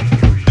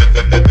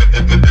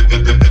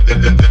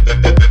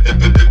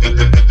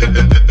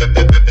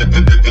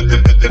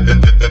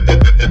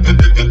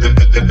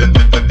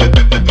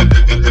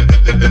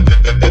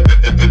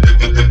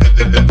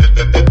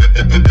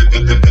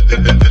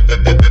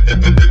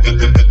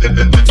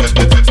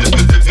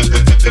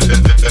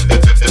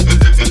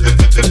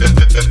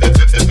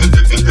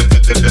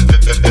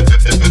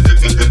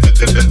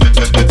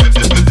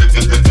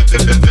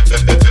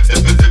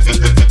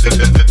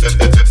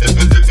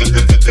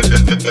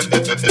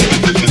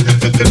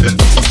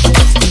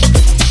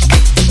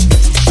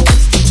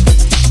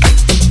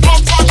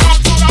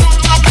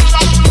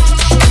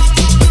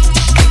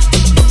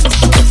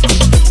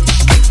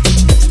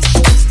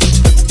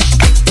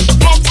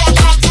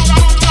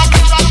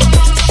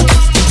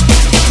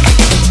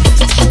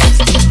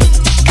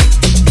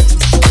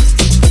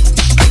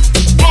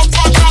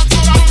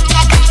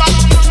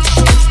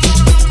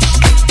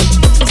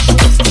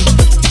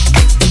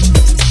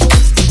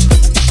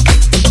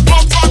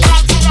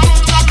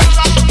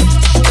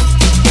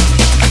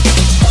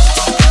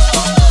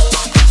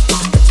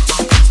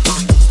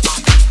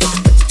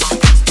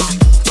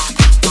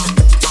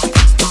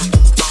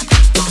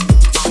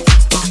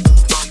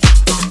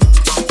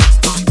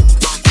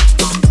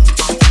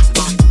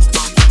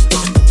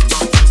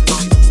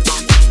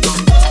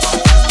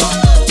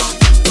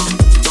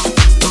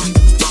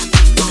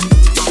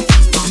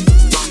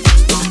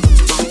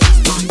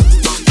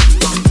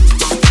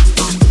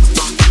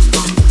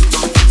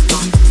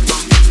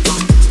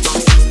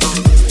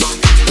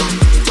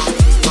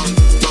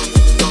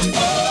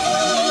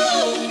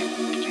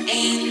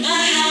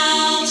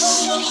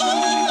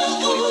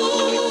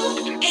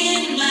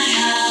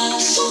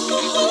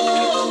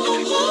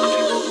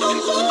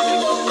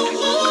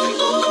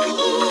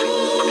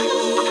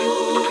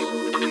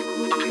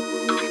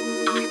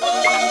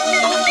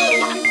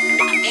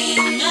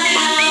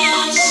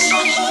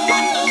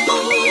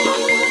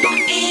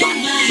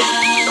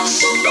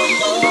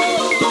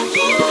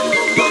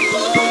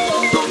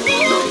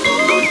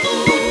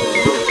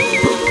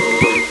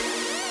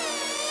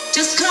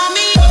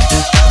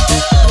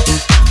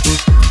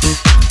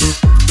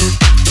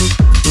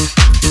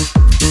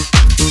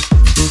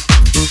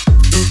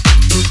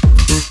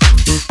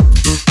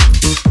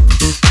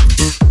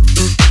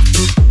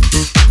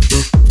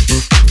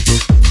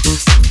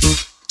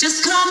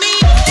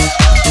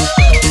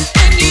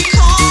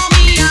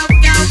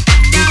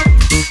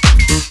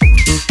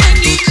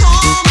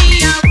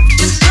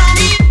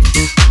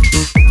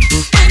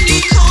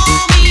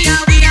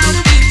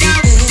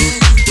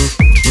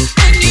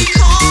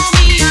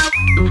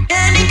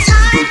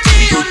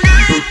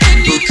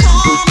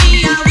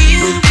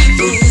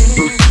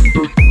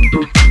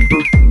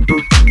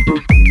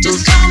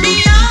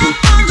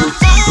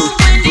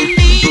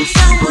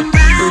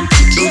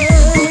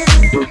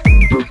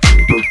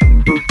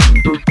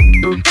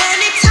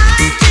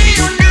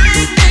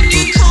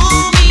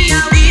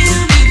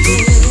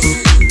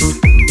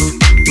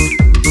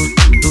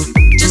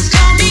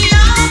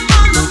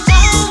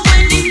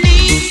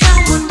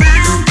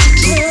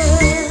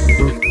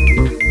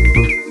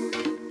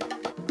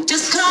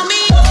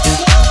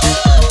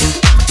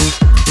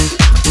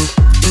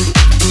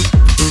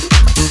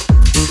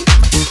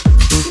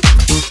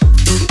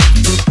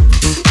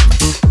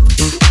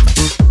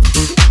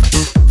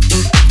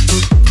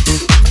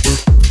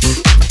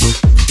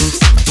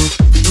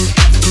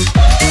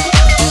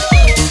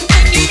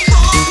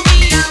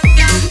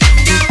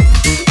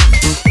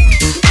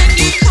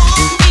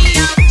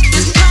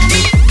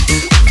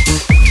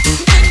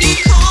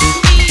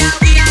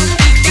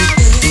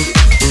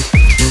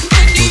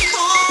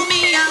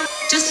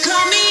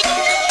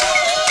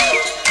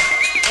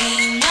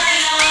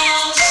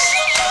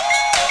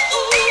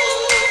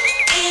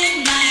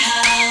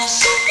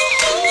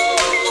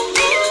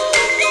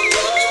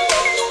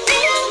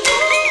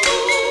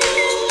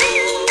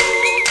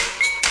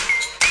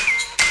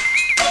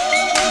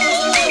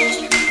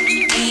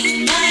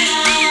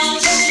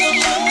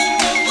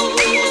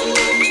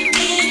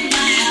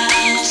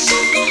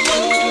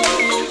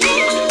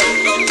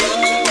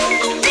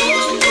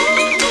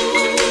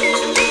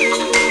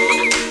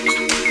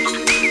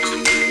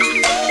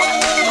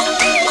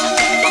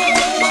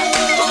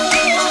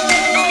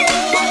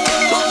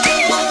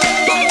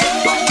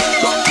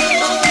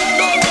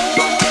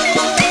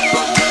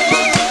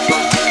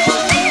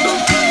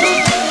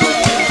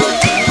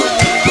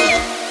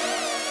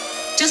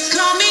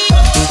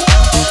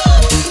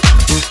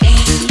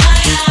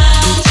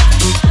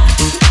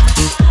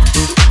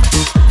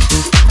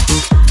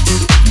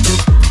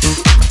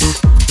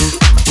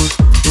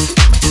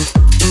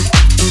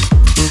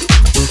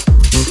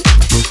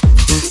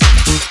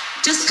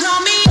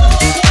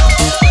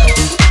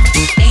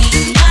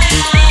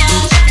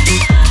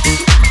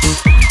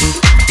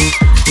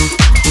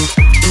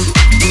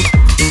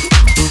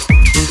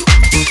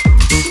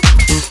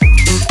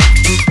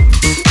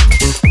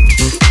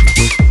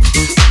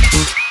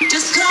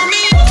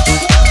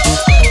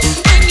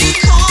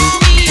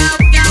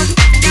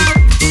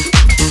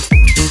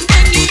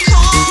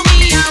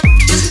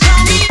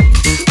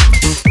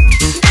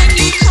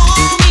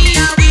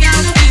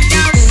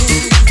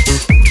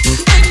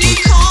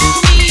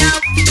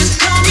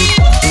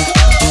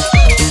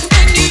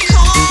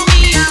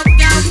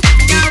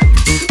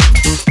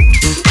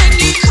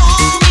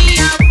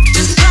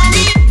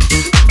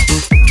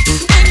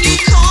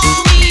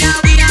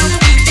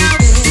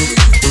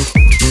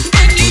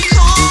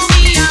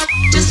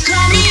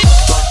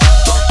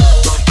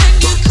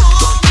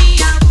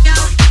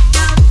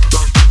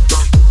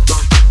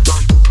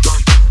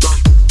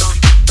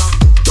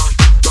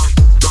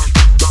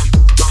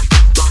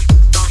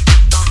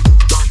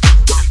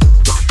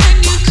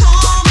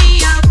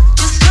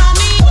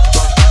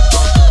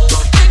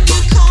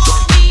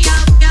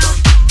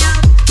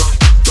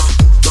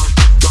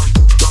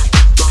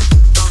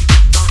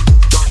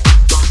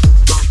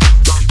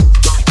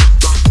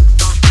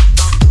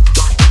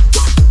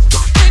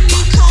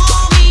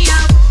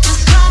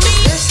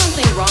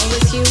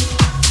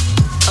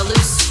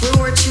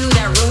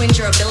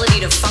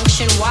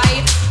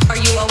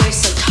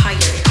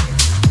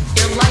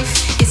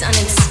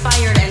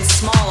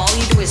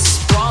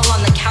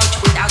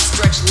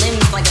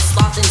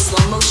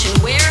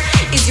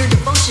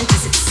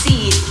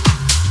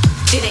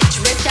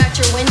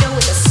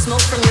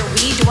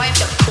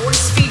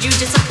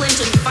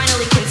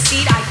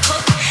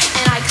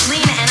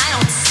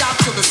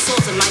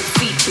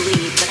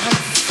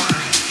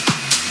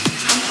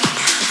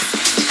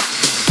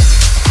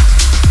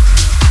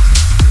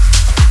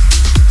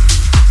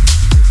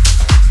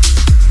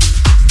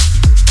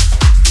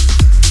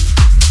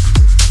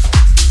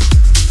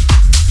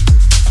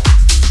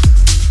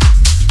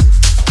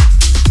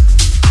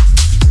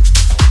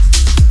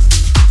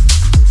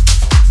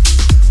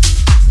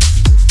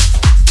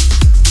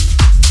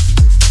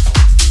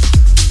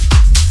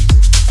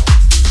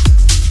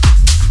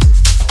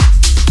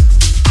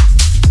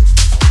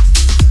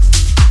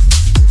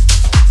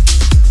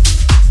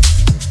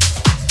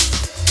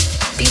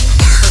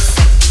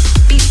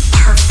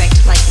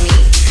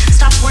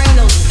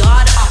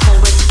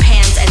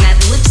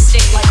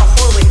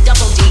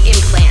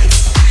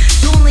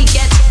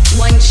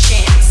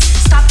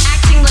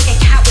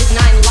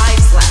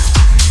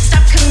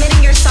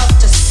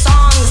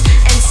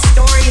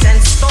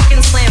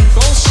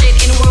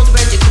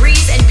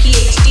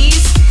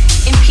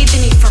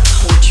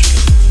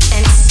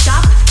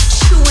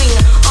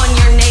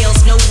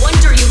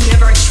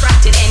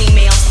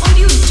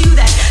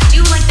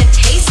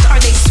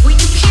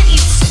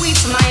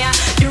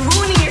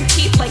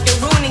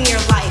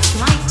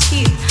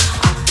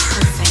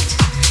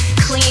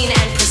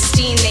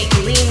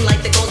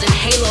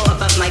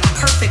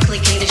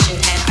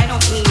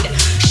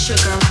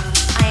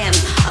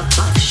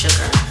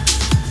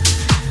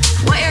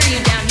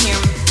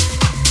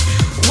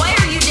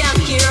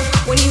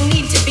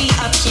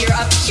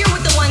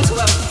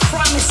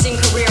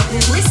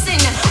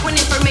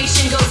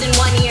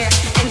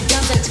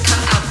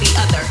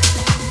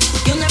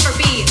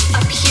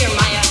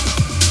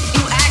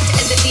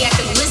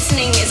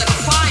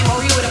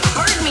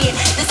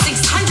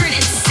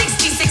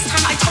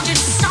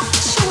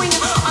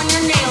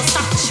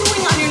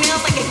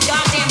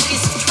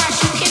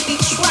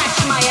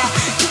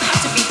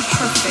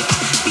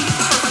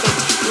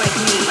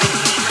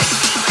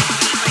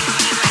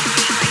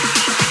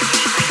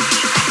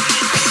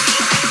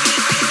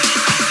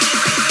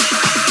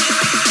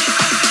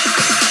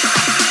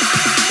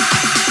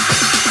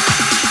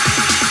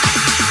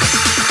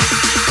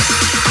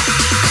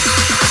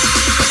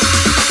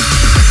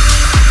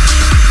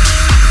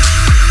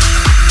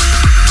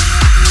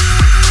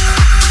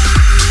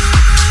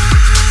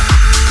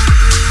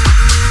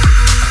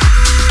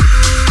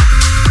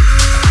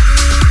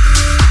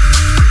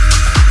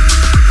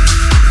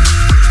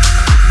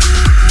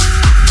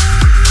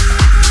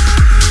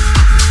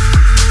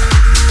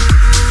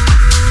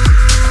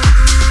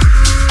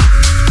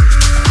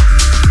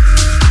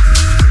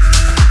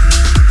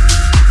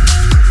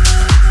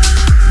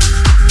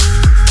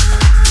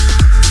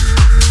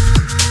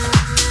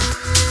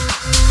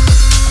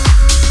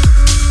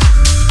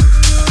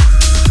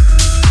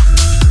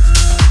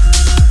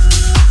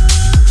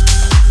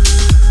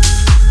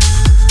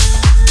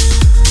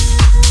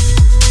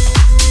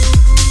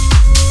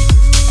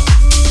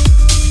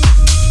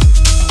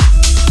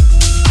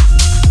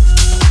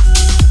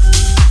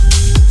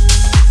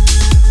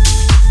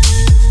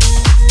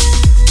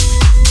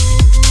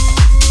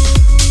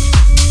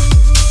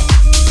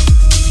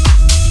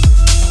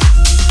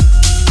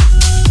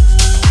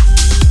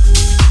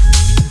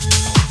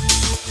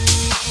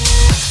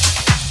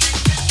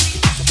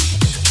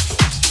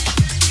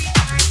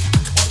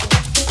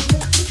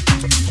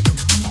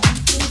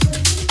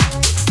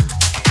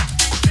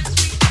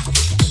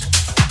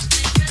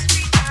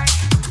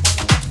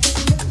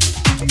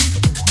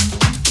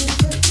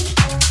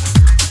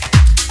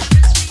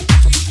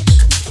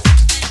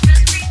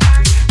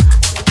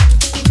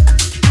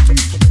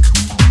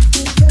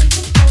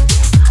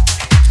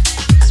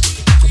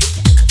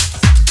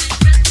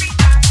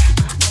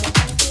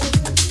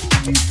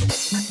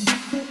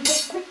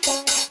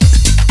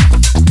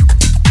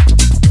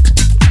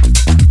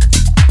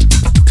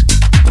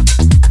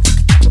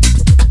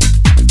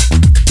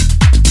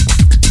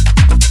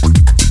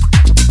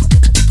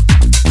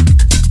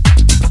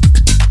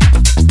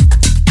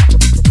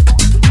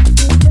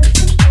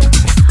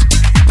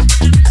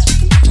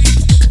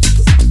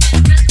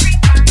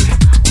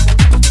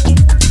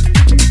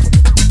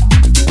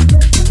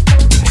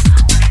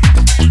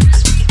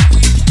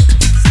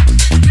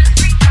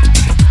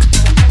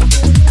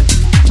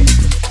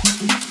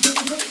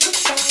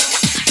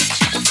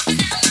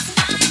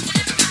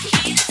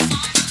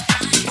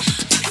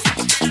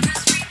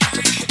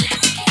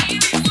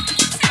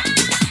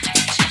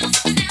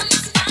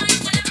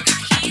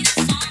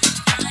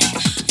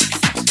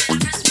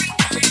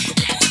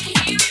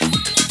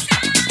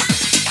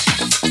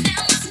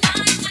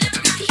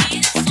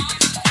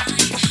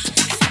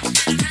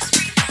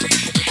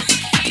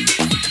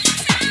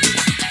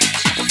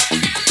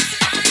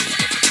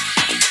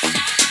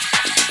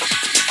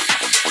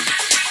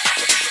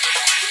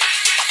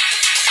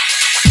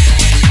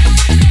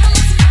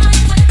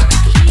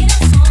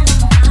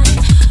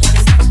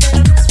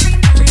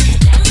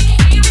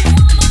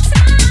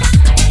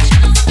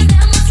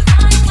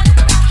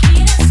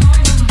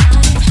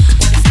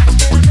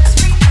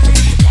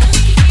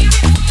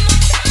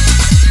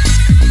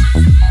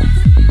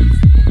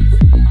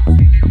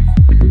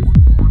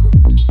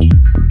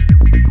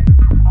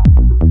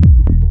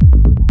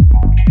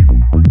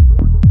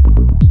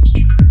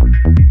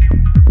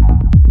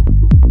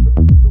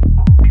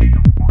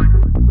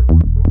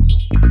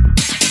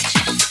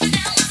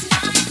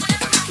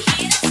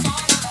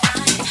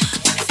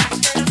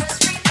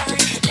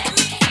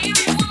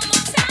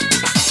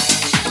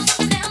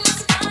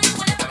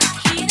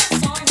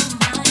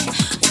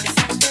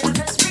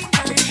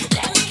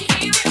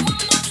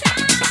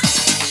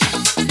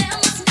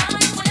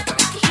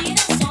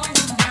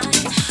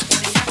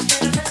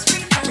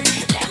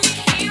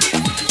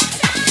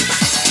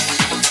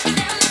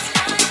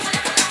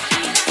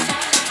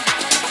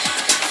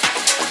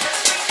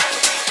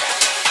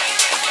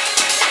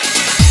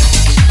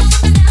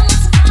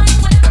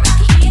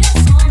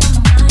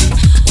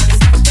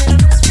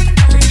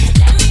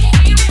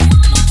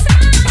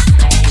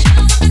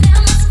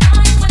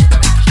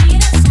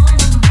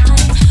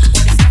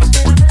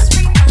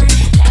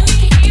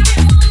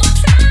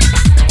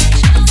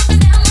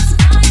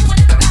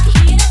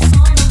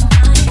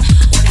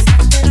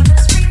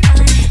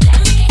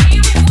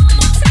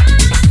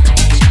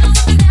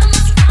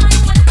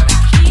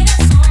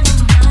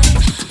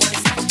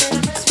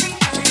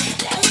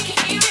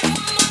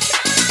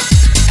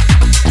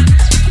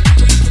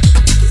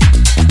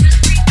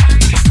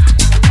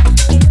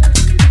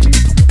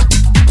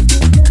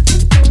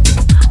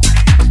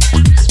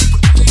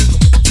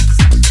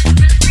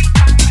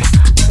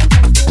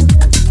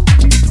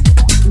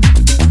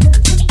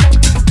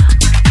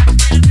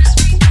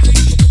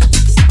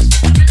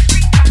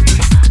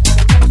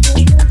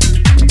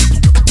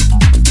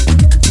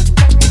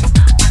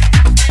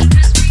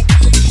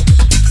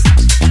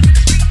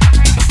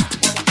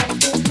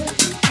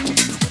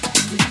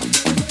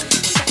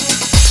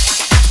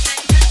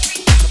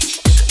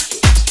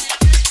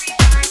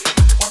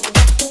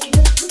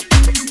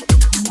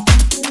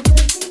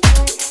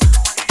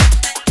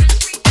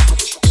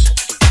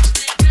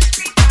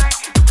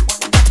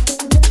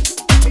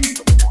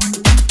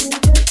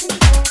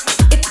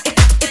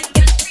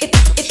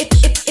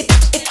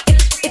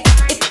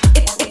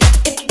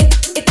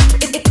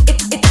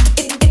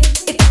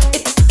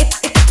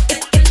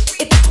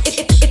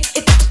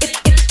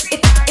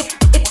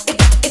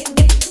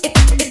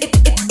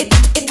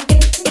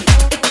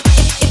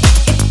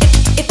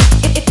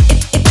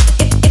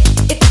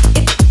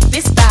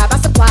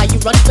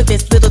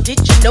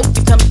 did you know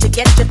you come to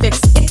get your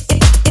fix?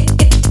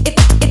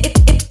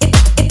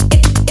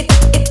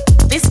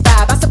 This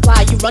vibe I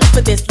supply, you run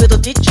for this.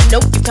 Little did you know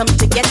you come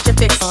to get your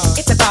fix.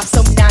 It's a vibe, so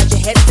nod your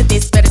head to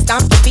this. Better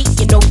stomp your feet,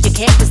 you know you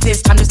can't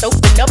resist. Time to just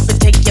open up and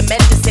take your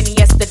medicine.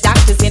 Yes, the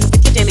doctor's in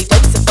with your daily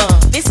dose of fun.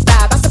 This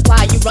vibe I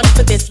supply, you run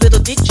for this.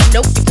 Little did you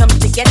know you come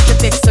to get your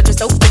fix. So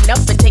just open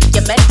up and take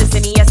your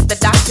medicine. Yes, the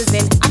doctor's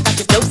in. I got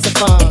your dose of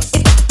fun.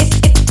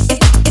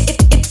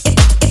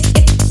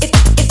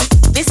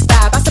 This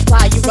vibe I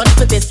supply, you run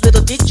for this.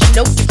 Little did you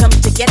know you come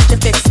to get your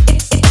fix.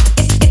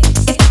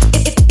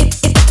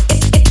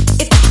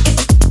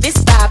 This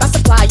vibe I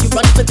supply, you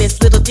run for this.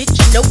 Little did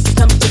you know you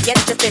come to get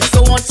your fix.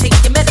 Go on, take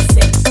your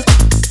medicine.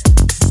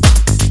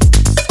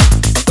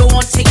 Go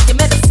on, take your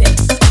medicine.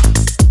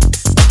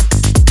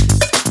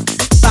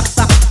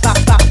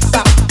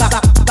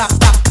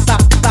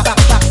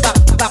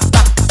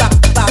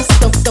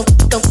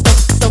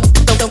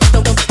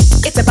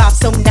 It's a bop,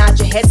 so nod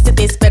your heads to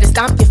this. Better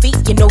stomp your feet,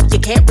 you know you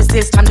can't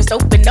resist. Time just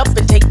open up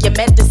and take your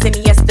medicine.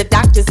 Yes, the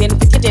doctor's in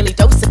with your daily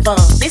dose of fun.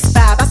 This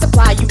vibe I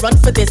supply, you run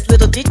for this.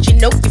 Little did you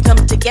know you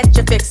come to get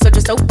your fix. So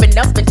just open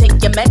up and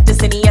take your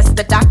medicine. Yes,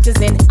 the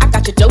doctor's in. I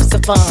got your dose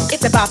of fun.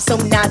 It's a bop, so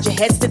nod your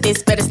heads to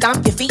this. Better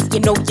stomp your feet,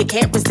 you know you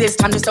can't resist.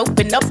 Time just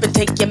open up and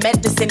take your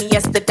medicine.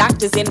 Yes, the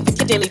doctor's in with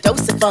your daily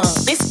dose of fun.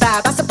 This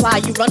vibe I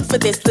supply, you run for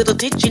this. Little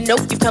did you know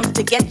you come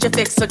to get your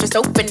fix. So just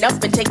open up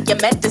and take your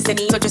medicine.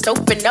 So just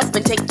open up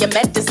and take your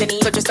medicine.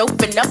 So just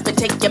open up and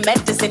take your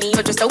medicine.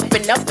 So just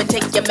open up and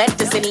take your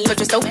medicine. So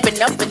just open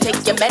up and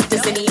take your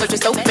medicine. So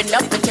just open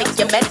up and take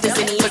your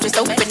medicine. So just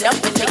open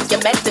up and take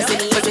your medicine.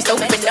 So just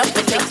open up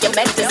and take your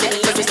medicine.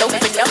 So just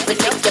open up and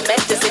take your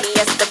medicine.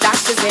 Yes, the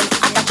doctor's in.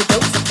 I got your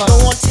dose of fun. Go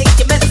on, take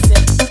your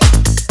medicine.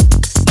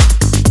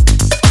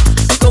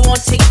 Go on,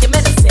 take your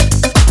medicine.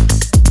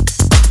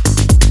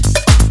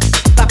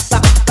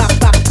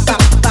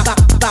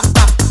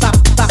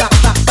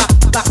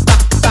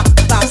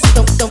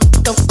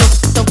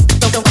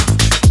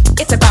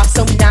 It's about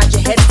so nod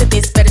your heads to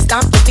this. Better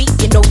stomp your feet,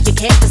 you know you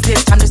can't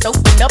resist. Time just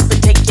open up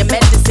and take your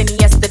medicine.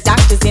 Yes, the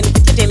doctor's in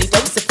with your daily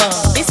dose of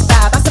fun. This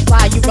vibe I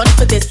supply, you run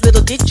for this.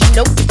 Little did you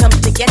know you come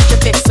to get your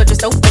fix. So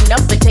just open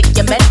up and take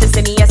your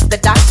medicine. Yes, the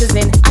doctor's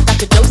in. I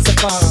got your dose of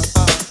fun.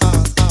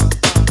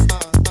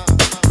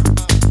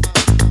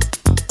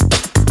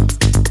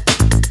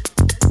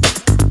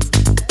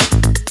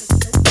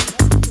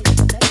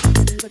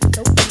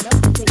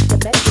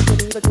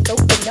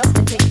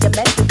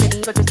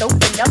 Just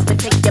open up and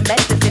take your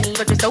medicine.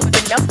 Just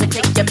open up and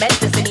take your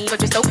medicine.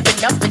 Just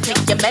open up and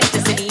take your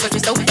medicine.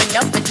 Just open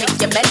up and take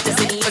your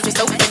medicine.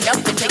 Just open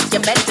up and take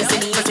your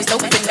medicine. Just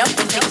open up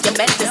and take your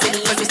medicine.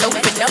 Just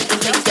open up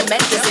and take your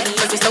medicine.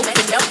 Just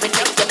open up and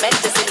take your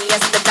medicine.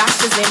 Yes, the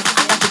doctor's in.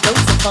 I got the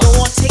dose of fun.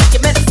 Go on, take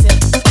your medicine.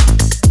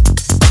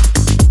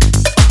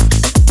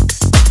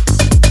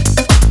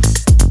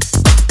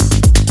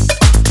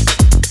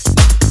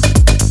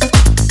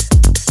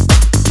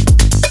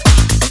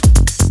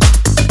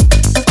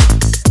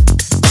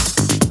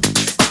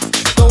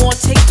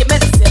 Take your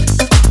medicine.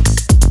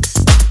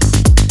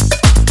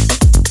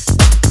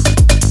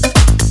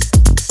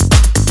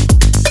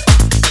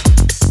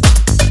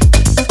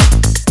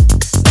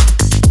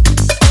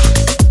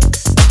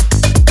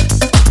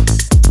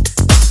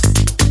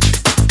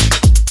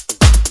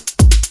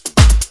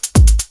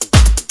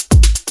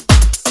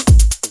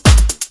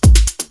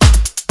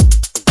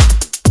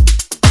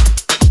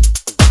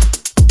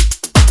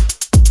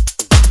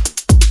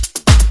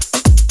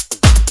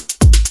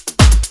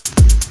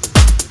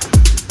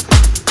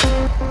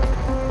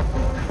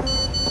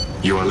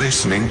 You are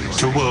listening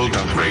to World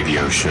Up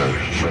Radio Show.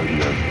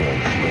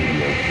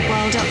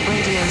 World Up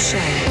Radio Show.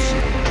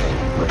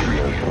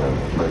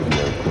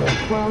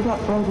 World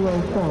Up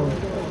Radio Show.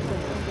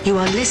 You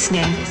are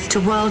listening to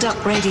World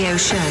Up Radio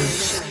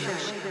Show.